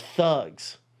NBA and they're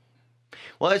thugs.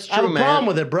 Well, that's I have true, a man. problem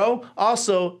with it, bro.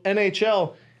 Also,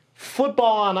 NHL,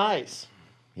 football on ice.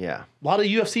 Yeah. A lot of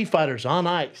UFC fighters on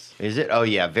ice. Is it? Oh,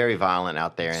 yeah. Very violent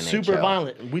out there in Super NHL.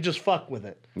 violent. We just fuck with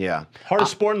it. Yeah.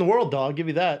 Hardest sport in the world, dog. I'll give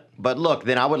you that. But look,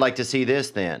 then I would like to see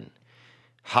this then.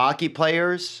 Hockey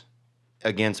players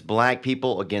against black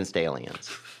people against aliens.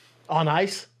 On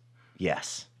ice?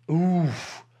 Yes.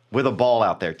 Oof. With a ball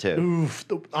out there, too. Oof.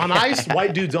 On ice,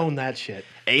 white dudes own that shit.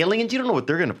 Aliens? You don't know what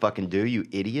they're going to fucking do, you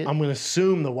idiot. I'm going to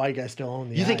assume the white guys still own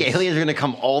the You think ice. aliens are going to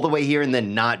come all the way here and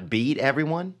then not beat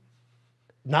everyone?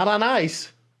 Not on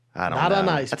ice. I don't know. Not on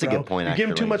ice, That's bro. a good point, You actually. give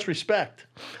them too much respect.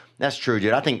 That's true,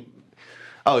 dude. I think...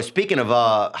 Oh, speaking of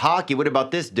hockey, what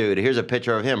about this dude? Here's a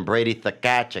picture of him. Brady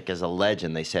Tkachuk is a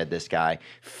legend, they said, this guy.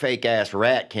 Fake-ass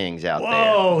Rat Kings out there.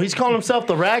 Whoa, he's calling himself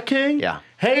the Rat King? Yeah.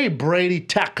 Hey, Brady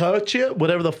Tkachuk,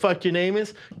 whatever the fuck your name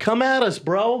is. Come at us,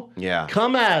 bro. Yeah.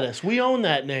 Come at us. We own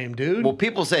that name, dude. Well,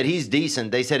 people said he's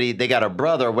decent. They said they got a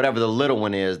brother, or whatever the little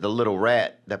one is, the little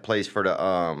rat that plays for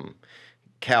the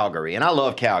Calgary. And I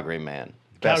love Calgary, man.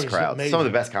 Best Calgary's crowds. amazing. Some of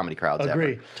the best comedy crowds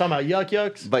Agree. ever. Talking about yuck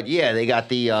yucks? But yeah, they got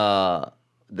the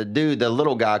dude, the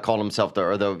little guy called himself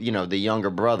the younger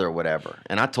brother or whatever.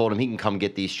 And I told him he can come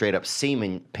get these straight up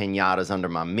semen pinatas under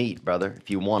my meat, brother, if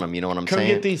you want them. You know what I'm Come saying?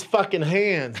 get these fucking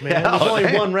hands, man. Yeah, There's only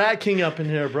man. one Rat King up in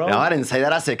here, bro. No, I didn't say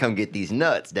that. I said come get these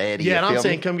nuts, daddy. Yeah, You and I'm feel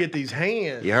saying me? come get these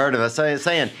hands. You heard of us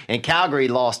saying. And Calgary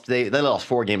lost, they lost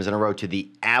 4 games in a row to the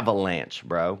Avalanche,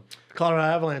 bro. Colorado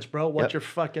Avalanche, bro. What's Yep. your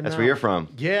fucking That's mouth? where you're from.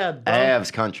 Yeah, bro.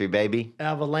 Avs country, baby.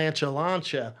 Avalanche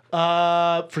Alancha.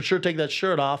 For sure take that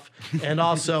shirt off. And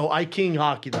also, I king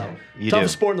hockey, though. You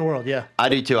Toughest do. sport in the world, yeah. I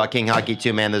do too. I king hockey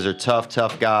too, man. Those are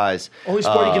tough guys. Only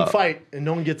sport you can fight, and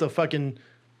no one gets a fucking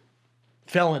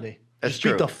felony. That's Just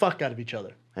true. beat the fuck out of each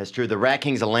other. That's true. The Rat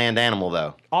King's a land animal,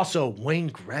 though. Also, Wayne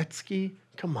Gretzky.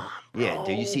 Come on, bro. Yeah,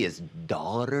 do you see his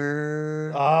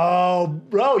daughter? Oh,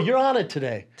 bro, you're on it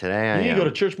today. Today I You need to am. go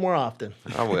to church more often.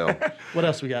 I will. What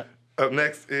else we got? Up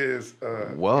next is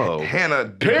Whoa. Hannah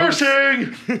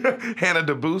Piercing! Hannah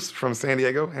DeBoos from San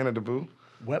Diego. Hannah DeBoo.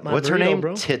 Wet my What's her burrito, name?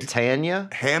 bro. Titania?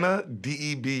 Hannah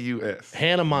Debus.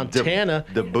 Hannah Montana.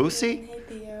 Debussy? Hey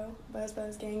Theo, Buzz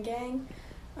Buzz Gang Gang.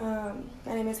 My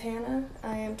name is Hannah.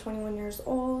 I am 21 years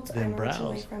old. Then I'm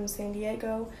originally browse. from San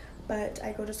Diego, but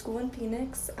I go to school in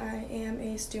Phoenix. I am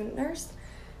a student nurse.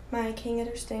 My king it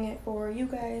or sting it for you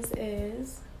guys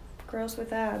is girls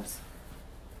with abs.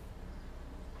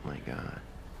 Oh my God.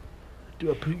 Do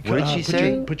a, put, What did she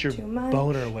say? Put your Too much.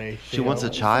 boner away. She Theo. wants a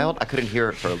child? I couldn't hear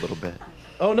it for a little bit.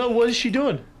 Oh, no, what is she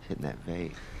doing? Hitting that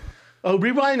vape. Oh,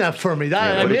 rewind that for me. Yeah,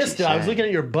 I what did missed she it. I was say? looking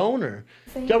at your boner.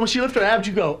 Yeah, when she lifted her abs,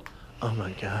 you go, oh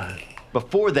my God.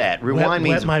 Before that, rewind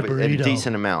wet me my a burrito.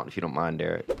 decent amount, if you don't mind,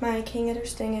 Derek. My king it or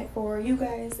sting it for you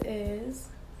guys is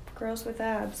girls with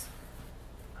abs.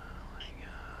 Oh my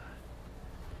God.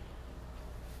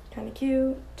 Kind of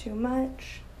cute, too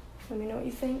much. Let me know what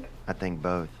you think. I think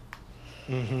both.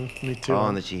 Mm-hmm. Me too. Oh,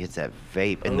 and then she hits that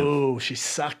vape. And Oh, she's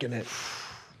sucking it.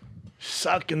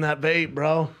 Sucking that vape,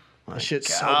 bro. That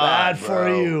shit's so God, bad for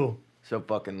bro. you. So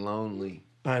fucking lonely.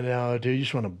 I know, dude. You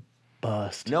just want to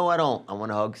bust. No, I don't. I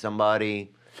want to hug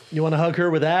somebody. You want to hug her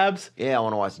with abs? Yeah, I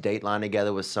want to watch Dateline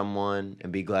together with someone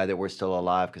and be glad that we're still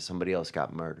alive because somebody else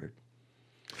got murdered.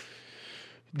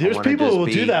 There's wanna people just who will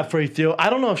be- do that for you, Theo. I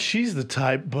don't know if she's the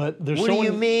type, but there's What someone.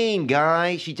 do you mean,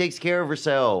 guy? She takes care of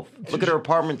herself. Look at her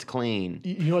apartment's clean.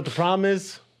 You know what the problem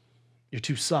is? You're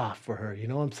too soft for her. You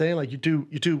know what I'm saying? Like you're too.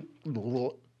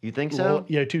 You think so?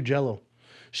 Yeah, you're too jello.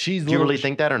 She's. Do you really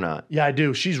think that or not? Yeah, I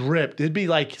do. She's ripped. It'd be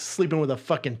like sleeping with a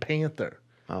fucking panther.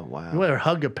 Oh, wow. You ever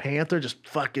hug a panther? Just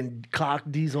fucking cock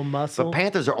diesel muscle. But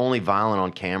panthers are only violent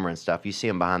on camera and stuff. You see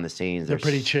them behind the scenes. They're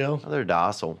pretty chill. They're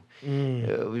docile.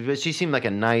 But she seemed like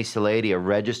a nice lady, a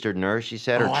registered nurse, she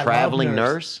said, or I love traveling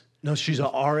nurse. No, she's a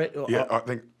RN. Yeah, I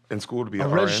think in school to be a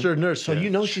an registered RN. nurse. So you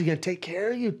know she's gonna take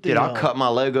care of you. Dude, I'll cut my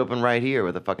leg open right here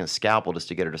with a fucking scalpel just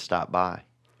to get her to stop by.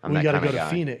 I'm We that gotta kind go of to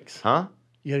guy. Phoenix. Huh?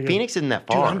 You gotta go- Phoenix isn't that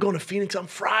Dude, far. I'm going to Phoenix on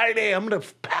Friday. I'm gonna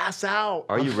pass out.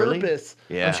 Are on you really? purpose.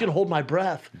 Yeah. I'm just gonna hold my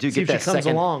breath. Dude, see get if that she comes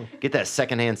second, along. get that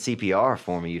secondhand CPR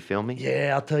for me. You feel me?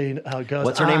 Yeah, I'll tell you how it goes.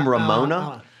 What's her name?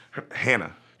 Ramona?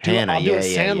 Hannah. Dude, Hannah. I'll do yeah, it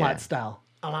yeah, Sandlot yeah. style.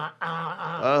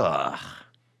 Ugh.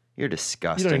 You're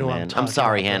disgusting, know what I'm man. I'm talking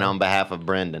sorry, about, Hannah, bro. on behalf of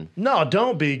Brendan. No,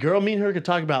 don't be, girl. Me and her could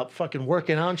talk about fucking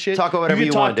working on shit. Talk about whatever you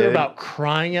you can want, talk to her dude. about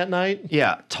crying at night.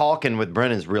 Yeah, talking with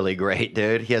Brendan's really great,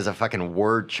 dude. He has a fucking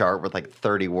word chart with like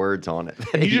 30 words on it.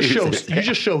 And you just show uses. you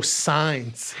just show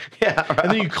signs. Yeah,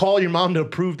 And then you call your mom to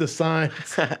approve the signs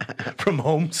from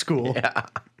homeschool. Yeah.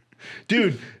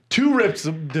 Dude, 2 rips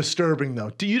disturbing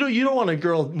though. You don't want a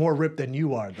girl more ripped than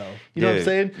you are though. You know what I'm Dude,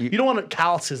 saying? You don't want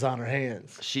calluses on her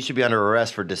hands. She should be under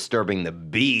arrest for disturbing the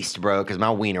beast, bro, because my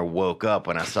wiener woke up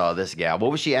when I saw this gal.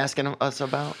 What was she asking us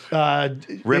about?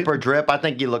 Rip or drip? I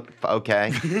think you look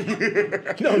okay.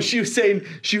 No, she was saying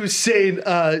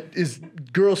is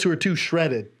girls who are too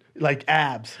shredded, like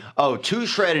abs. Oh, too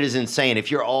shredded is insane. If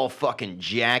you're all fucking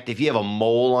jacked, if you have a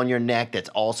mole on your neck that's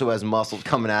also has muscles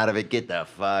coming out of it, get the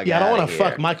fuck Yeah, I don't outta want to here.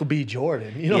 fuck Michael B.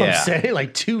 Jordan. You know what Yeah. I'm saying?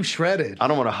 Like too shredded. I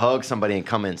don't want to hug somebody and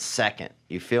come in second.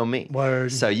 You feel me? Word.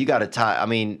 So you got to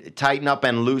tighten up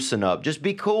and loosen up. Just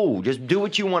be cool. Just do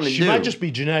what you want to She do. might just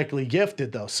be genetically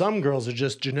gifted though. Some girls are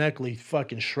just genetically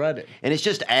fucking shredded. And it's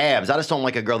just abs. I just don't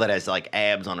like a girl that has like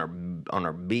abs on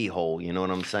her beehole. You know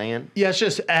what I'm saying? Yeah, it's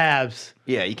just abs.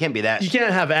 Yeah, you can't be that. You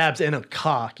can't have abs and a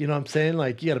cock. You know what I'm saying?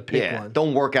 Like you got to pick Yeah, one.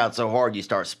 don't work out so hard you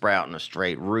start sprouting a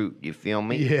straight root. You feel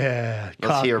me? Yeah. Let's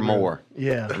cock hear root. more.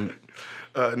 Yeah.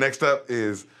 Next up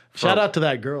is Shout out to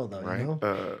that girl though. right. You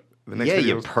know? The next Yeah,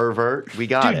 video you is- pervert. We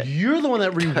got Dude, it. you're the one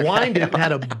that rewinded and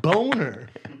had a boner.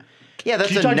 Yeah, that's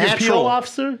Did you a talk to your natural PO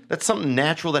officer? That's something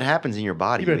natural that happens in your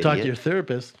body. You better talk to your idiot.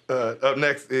 therapist. Up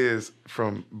next is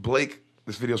from Blake.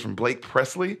 This video is from Blake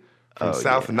Presley from Oh,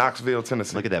 South yeah. Knoxville,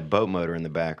 Tennessee. Look at that boat motor in the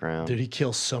background. Dude, he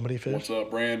kills so many fish. What's up,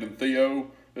 Brandon,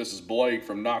 Theo? This is Blake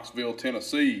from Knoxville,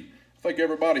 Tennessee. I think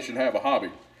everybody should have a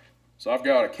hobby. So I've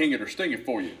got a king it or sting it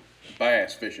for you,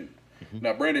 bass fishing.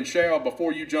 Now, Brandon Schaub,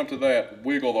 before you jump to that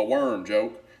wiggle the worm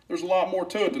joke, there's a lot more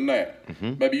to it than that.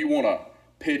 Maybe you want to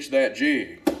pitch that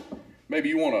jig. Maybe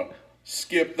you want to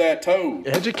skip that toad.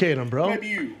 Educate him, bro. Maybe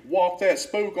you walk that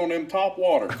spook on them top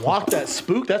water. Walk that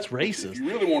spook? That's racist. You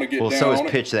really want to get Well, down so is on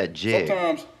it. pitch that jig.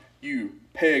 Sometimes you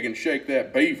peg and shake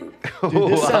that beaver. Dude,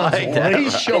 this sounds like that.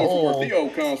 racial. Know where Theo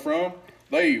comes from.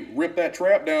 They rip that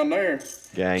trap down there.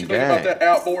 Gang, What you think about gang. that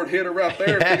outboard hitter right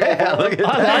there? Yeah, look at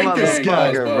I that like this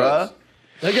guy. motherfucker, bro.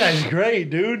 That guy's great,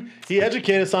 dude. He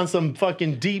educated us on some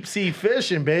fucking deep sea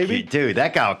fishing, baby. Dude,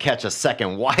 that guy will catch a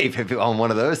second wife if on one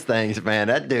of those things, man.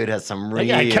 That dude has some That real.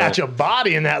 guy catch a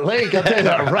body in that lake. I'll tell you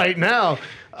that right now.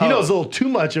 He knows a little too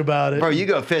much about it. Bro, you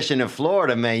go fishing in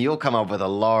Florida, man, you'll come up with a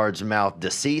largemouth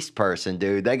deceased person,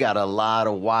 dude. They got a lot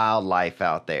of wildlife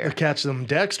out there. They catch them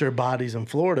Dexter bodies in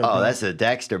Florida. Oh, bro. that's a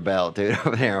Dexter belt, dude,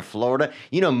 over there in Florida.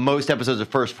 You know, most episodes of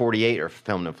First 48 are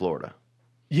filmed in Florida.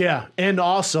 Yeah, and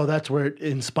also that's where it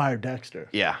inspired Dexter.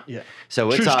 Yeah. Yeah. So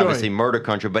it's True story. obviously murder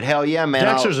country, but hell yeah, man.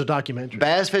 Dexter's a documentary.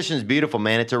 Bass fishing is beautiful,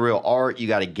 man. It's a real art. You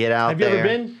got to get out Have you there. ever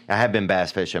been? I have been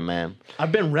bass fishing, man.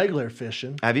 I've been regular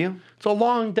fishing. Have you? It's a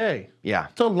long day. Yeah.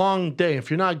 It's a long day. If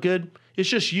you're not good, it's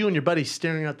just you and your buddy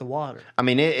staring at the water. I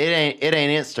mean, it ain't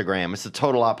Instagram. It's the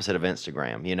total opposite of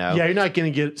Instagram, you know? Yeah, you're not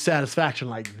going to get satisfaction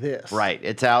like this. Right.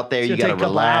 It's out there. It's You gonna got take to a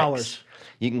couple relax. hours.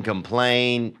 You can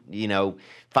complain, you know,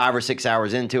 5 or 6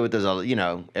 hours into it. There's a, you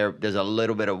know, there's a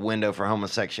little bit of window for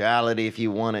homosexuality if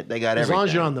you want it. They got As everything. long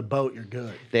as you're on the boat, you're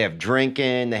good. They have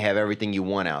drinking. They have everything you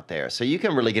want out there. So you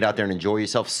can really get out there and enjoy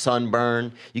yourself.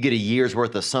 Sunburn. You get a year's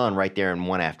worth of sun right there in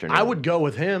one afternoon. I would go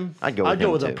with him. I'd go with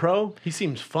him, a too. pro. He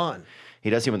seems fun.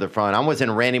 He does seem with the front. I was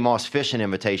in Randy Moss Fishing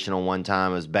Invitational one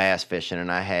time. It was bass fishing,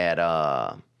 and I had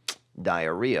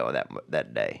diarrhea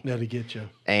that day. That'll get you.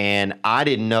 And I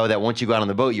didn't know that once you got on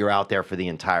the boat, you're out there for the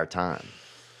entire time.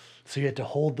 So you had to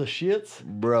hold the shits?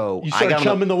 Bro, You I start got on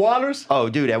chumming the waters? Oh,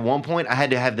 dude, at one point, I had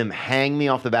to have them hang me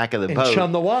off the back of the And boat.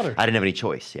 chum the water. I didn't have any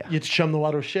choice, yeah. You had to chum the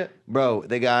water with shit? Bro,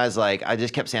 the guy's like, I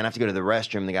just kept saying, I have to go to the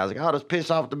restroom. The guy's like, oh, just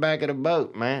piss off the back of the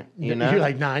boat, man. You know? You're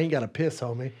like, nah, I ain't got to piss,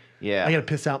 homie. Yeah. I got to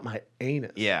piss out my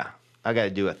anus. Yeah. I got to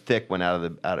do a thick one out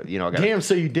of you know. I gotta, Damn,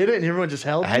 so you did it and everyone just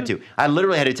held you? I had to. I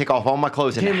literally had to take off all my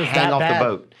clothes and Damn, it was hang that off bad. the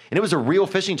boat. And it was a real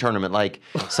fishing tournament. Like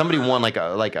somebody won like a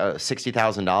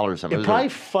 $60,000 or something. It probably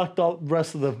fucked all the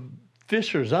rest of the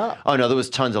fishers up. Oh no, there was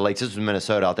tons of lakes. This was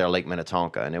Minnesota out there, Lake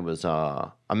Minnetonka, and it was.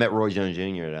 I met Roy Jones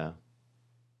Jr. though.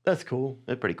 That's cool.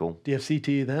 That's pretty cool. Do you have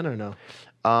CTE then or no?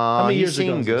 How many He years ago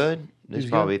seemed was this? good. He This was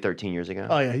was probably good? 13 years ago.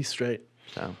 Oh yeah, he's straight.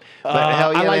 So, but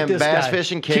hell yeah, I like man, this bass guy.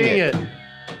 fishing, king it.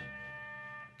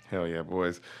 Hell yeah,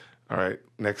 boys. All right,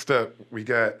 next up, we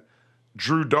got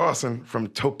Drew Dawson from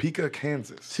Topeka,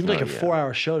 Kansas. Seems like a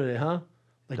 4-hour show today, huh?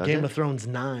 Like Does Game it? of Thrones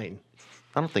 9.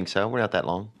 I don't think so. We're not that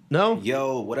long. No?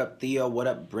 Yo, what up, Theo? What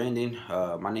up, Brendan?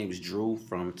 My name is Drew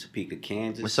from Topeka,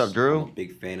 Kansas. What's up, Drew? I'm a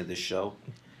big fan of the show.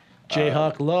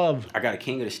 Jayhawk love. I got a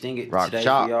King of the Sting It Rock today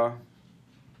Chalk. for y'all.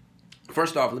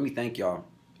 First off, let me thank y'all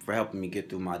for helping me get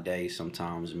through my day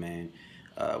sometimes, man.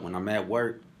 When I'm at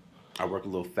work, I work a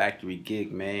little factory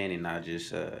gig, man, and I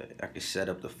just, I can set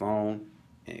up the phone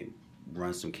and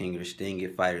run some King of the Sting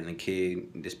It, Fighter Than Kid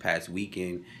this past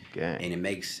weekend. Okay. And it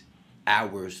makes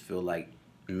hours feel like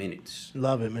minutes.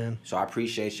 Love it, man. So I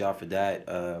appreciate y'all for that.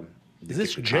 Is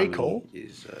this J. Cole?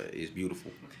 Is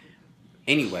beautiful.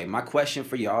 Anyway, my question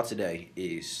for y'all today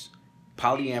is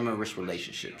polyamorous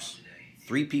relationships.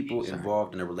 3 people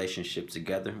involved in a relationship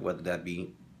together, whether that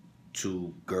be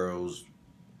 2 girls,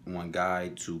 1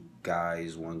 guy, 2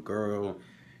 guys, 1 girl,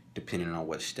 depending on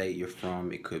what state you're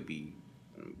from. It could be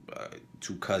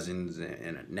 2 cousins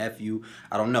and a nephew.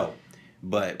 I don't know.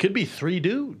 But could be 3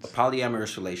 dudes. A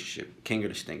polyamorous relationship, king or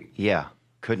the sting. Yeah,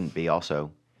 couldn't be.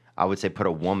 Also, I would say put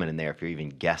a woman in there if you're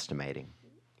even guesstimating.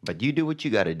 But you do what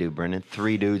you got to do, Brendan.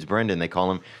 3 dudes, Brendan. They call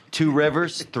them 2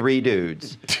 rivers, 3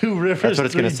 dudes. 2 rivers. That's what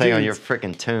it's going to 3 say on dudes. your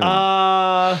freaking tune.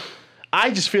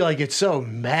 I just feel like it's so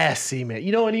messy, man.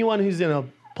 You know, anyone who's in a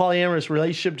polyamorous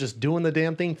relationship just doing the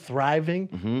damn thing,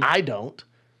 thriving? I don't.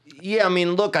 Yeah, I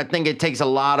mean, look, I think it takes a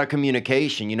lot of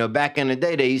communication. You know, back in the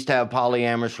day, they used to have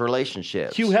polyamorous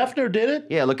relationships. Hugh Hefner did it?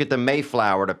 Yeah, look at the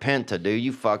Mayflower, the Penta, dude.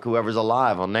 You fuck whoever's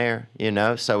alive on there, you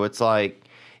know? So it's like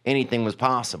anything was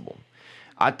possible.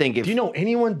 I think if... Do you know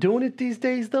anyone doing it these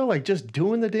days, though? Like, just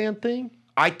doing the damn thing?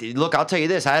 Look, I'll tell you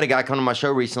this. I had a guy come to my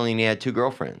show recently, and he had 2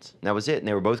 girlfriends. And that was it. And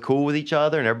they were both cool with each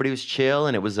other, and everybody was chill,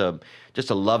 and it was just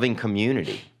a loving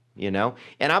community, you know?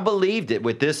 And I believed it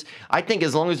with this. I think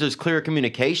as long as there's clear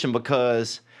communication,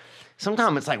 because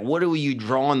sometimes it's like, what are you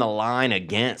drawing the line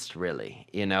against, really?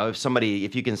 You know,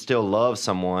 if you can still love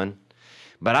someone.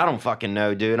 But I don't fucking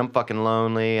know, dude. I'm fucking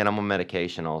lonely, and I'm on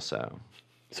medication also.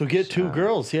 So get 2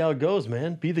 girls, see how it goes,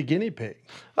 man. Be the guinea pig.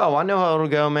 Oh, I know how it'll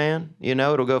go, man. You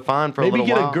know, it'll go fine for a Maybe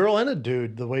little while. get a girl and a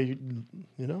dude the way you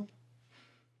know?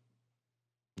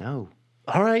 No.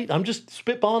 All right, I'm just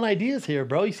spitballing ideas here,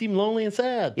 bro. You seem lonely and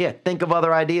sad. Yeah, think of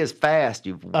other ideas fast,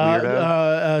 you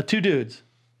weirdo. 2 dudes.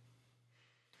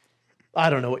 I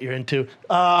don't know what you're into.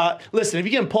 Listen, if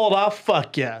you can pull it off,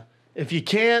 fuck yeah. If you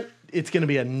can't, it's going to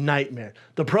be a nightmare.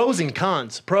 The pros and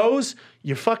cons. Pros,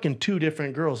 you're fucking 2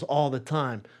 different girls all the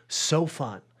time. So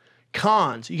fun.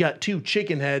 Cons, you got 2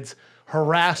 chicken heads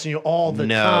harassing you all the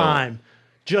time.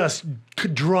 Just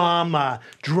drama.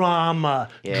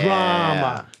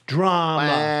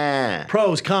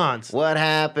 Pros, cons. What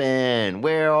happened?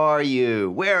 Where are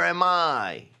you? Where am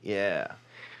I? Yeah.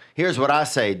 Here's what I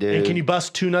say, dude. And can you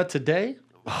bust 2 nuts a day?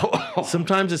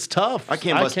 Sometimes it's tough. I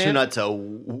can't bust 2 nuts a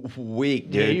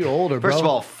week, dude. Yeah, you're older, bro. First of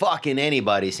all, fucking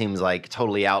anybody seems like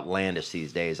totally outlandish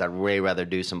these days. I'd way rather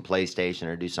do some PlayStation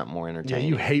or do something more Yeah, entertaining.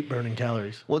 you hate burning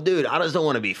calories. Well, dude, I just don't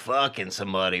want to be fucking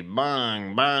somebody.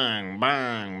 Bang, bang,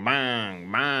 bang,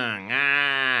 bang, bang,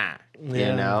 ah. Yeah.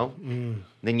 You know?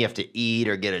 Then you have to eat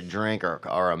or get a drink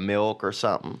or a milk or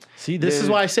something. See, this is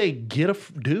why I say get a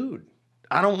dude.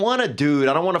 I don't want a dude.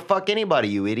 I don't want to fuck anybody,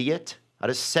 you idiot. I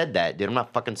just said that, dude. I'm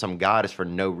not fucking some guy just for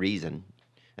no reason.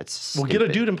 That's Well, get a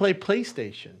dude and play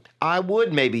PlayStation. I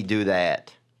would maybe do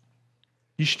that.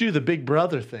 You should do the Big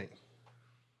Brother thing.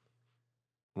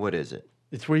 What is it?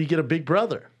 It's where you get a big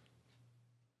brother.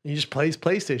 He just plays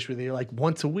PlayStation with you like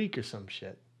once a week or some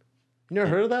shit. You never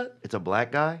heard of that? It's a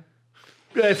black guy?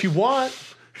 Yeah, if you want.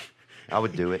 I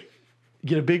would do it.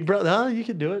 Get a big brother. Oh, you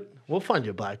can do it. We'll find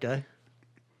you a black guy.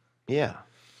 Yeah.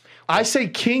 I say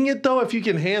king it, though, if you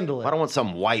can handle it. I don't want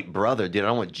some white brother, dude. I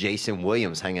don't want Jason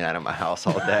Williams hanging out at my house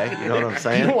all day. You know what I'm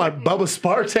saying? You don't want Bubba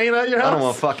Sparks hanging out at your house? I don't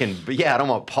want I don't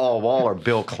want Paul Wall or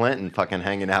Bill Clinton fucking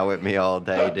hanging out with me all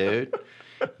day, dude.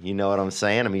 You know what I'm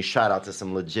saying? I mean, shout out to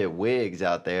some legit wigs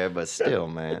out there, but still,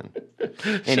 man.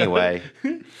 Anyway.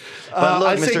 But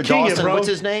look, Mr. Dawson, what's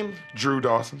his name? Drew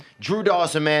Dawson. Drew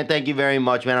Dawson, man, thank you very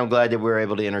much, man. I'm glad that we were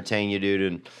able to entertain you,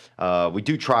 dude. And we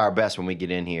do try our best when we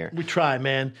get in here. We try,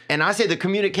 man. And I say the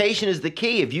communication is the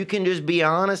key. If you can just be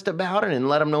honest about it and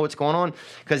let them know what's going on.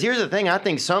 Because here's the thing. I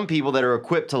think some people that are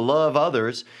equipped to love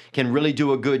others can really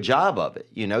do a good job of it.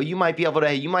 You know, you might be able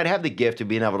to, you might have the gift of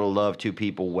being able to love two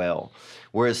people well.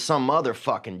 Whereas some other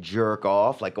fucking jerk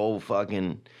off, like old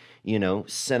fucking, you know,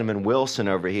 Cinnamon Wilson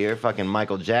over here, fucking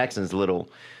Michael Jackson's little,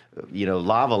 you know,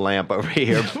 lava lamp over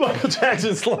here. Michael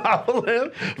Jackson's lava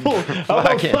lamp?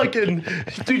 Fucking,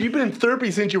 dude, you've been in therapy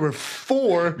since you were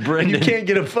 4, and you can't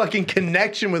get a fucking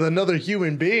connection with another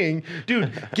human being.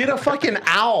 Dude, get a fucking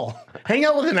owl. Hang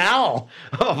out with an owl.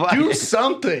 Do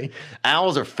something.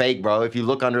 Owls are fake, bro. If you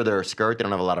look under their skirt, they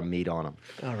don't have a lot of meat on them.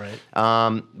 All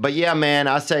right. But yeah, man,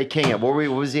 I say king it. What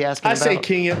was he asking about? I say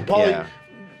king it. Probably. Yeah.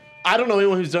 I don't know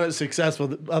anyone who's done it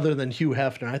successful other than Hugh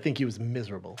Hefner. I think he was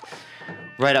miserable.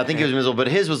 Right, I think he was miserable, but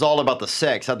his was all about the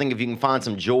sex. I think if you can find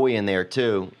some joy in there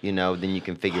too, you know, then you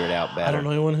can figure it out better. I don't know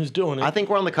anyone who's doing it. I think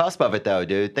we're on the cusp of it though,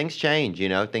 dude. Things change, you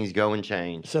know, things go and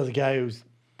change. So the guy who's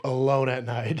alone at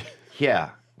night.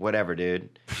 Yeah, whatever,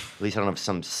 dude. At least I don't have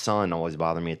some son always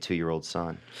bothering me, a 2-year-old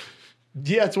son.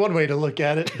 Yeah, it's one way to look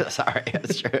at it. Sorry,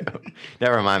 that's true.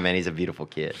 Never mind, man. He's a beautiful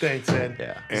kid. Thanks, man.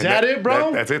 Yeah. Is that it,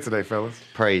 bro? That's it today, fellas.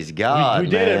 Praise God, we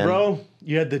did man. it, bro.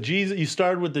 You had the Jesus. You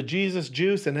started with the Jesus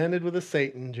juice and ended with the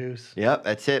Satan juice. Yep,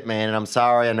 that's it, man. And I'm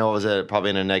sorry. I know I was probably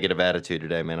in a negative attitude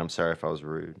today, man. I'm sorry if I was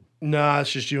rude. Nah,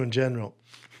 it's just you in general.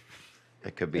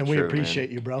 It could be and true, we appreciate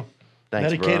man. you, bro.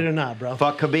 Thanks, Medicated bro. or not, bro.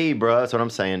 Fuck Khabib, bro. That's what I'm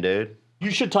saying, dude. You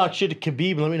should talk shit to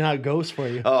Khabib and let me know how it goes for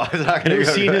you. Oh, I was not going to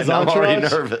go seen his I'm already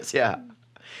entourage? nervous, yeah.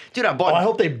 Dude, I bought. Oh, I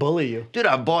hope they bully you. Dude,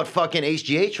 I bought fucking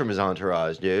HGH from his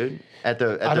entourage, dude. I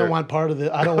don't want part of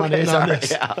the. I don't want in on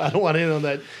this. Yeah. I don't want in on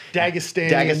that.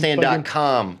 Dagestan.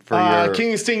 Dagestan.com for your.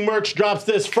 King of Sting merch drops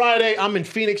this Friday. I'm in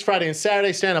Phoenix Friday and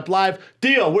Saturday. Stand up live.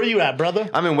 Theo, where you at, brother?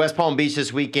 I'm in West Palm Beach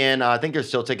this weekend. I think there's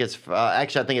still tickets.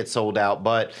 Actually, I think it's sold out.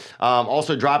 But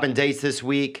also dropping dates this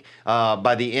week.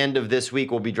 By the end of this week,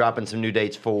 we'll be dropping some new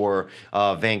dates for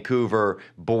Vancouver,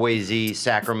 Boise,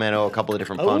 Sacramento, a couple of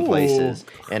different fun places.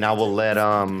 And I will let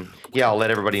I'll let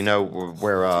everybody know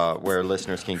where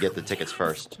listeners can get the tickets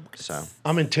first. So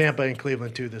I'm in Tampa and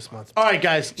Cleveland too this month. All right,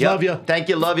 guys. Yep. Love you. Thank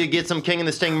you. Love you. Get some King of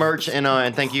the Sting merch. And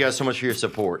thank you guys so much for your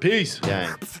support. Peace.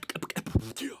 Gang.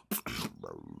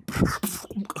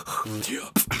 Yeah.